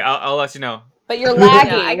 Okay, I'll let you know. But you're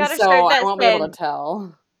lagging, I got a so shirt I that won't be able said- to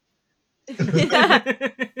tell.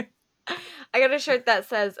 I got a shirt that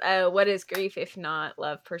says, "What is grief if not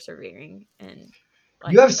love persevering?" And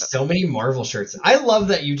like, You have so many Marvel shirts. I love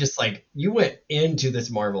that you just like you went into this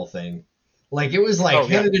Marvel thing. Like it was like Oh,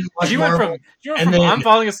 yeah. Hannah didn't watch You went Marvel. from and then- I'm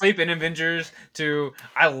falling asleep in Avengers to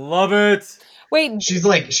I love it. Wait, She's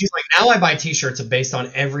like, now I buy T-shirts based on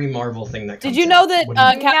every Marvel thing that comes did you out. know that What do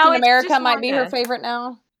you- No, Captain it's America just might be her Wanda. favorite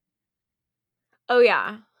now? Oh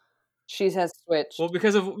yeah. She has switched. Well,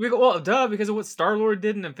 because of what Star-Lord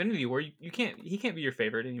did in Infinity War, he can't be your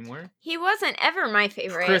favorite anymore. He wasn't ever my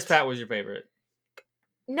favorite. Chris Pratt was your favorite.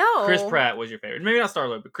 No. Chris Pratt was your favorite. Maybe not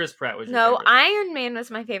Star-Lord, but Chris Pratt was your No, favorite. Iron Man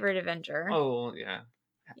was my favorite Avenger. Oh, yeah.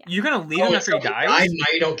 Yeah. You're gonna leave him after so he dies? died, now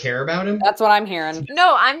you don't care about him? That's what I'm hearing.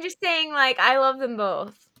 No, I'm just saying, like, I love them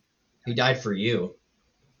both. He died for you,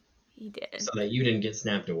 He did. so that you didn't get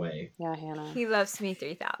snapped away. Yeah, Hannah. He loves me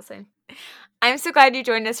 3000. I'm so glad you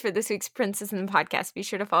joined us for this week's Princess in the Podcast. Be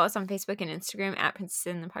sure to follow us on Facebook and Instagram at Princess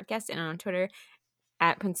in the Podcast and on Twitter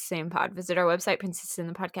at Princess in Pod. Visit our website,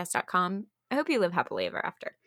 princessinthepodcast.com. I hope you live happily ever after.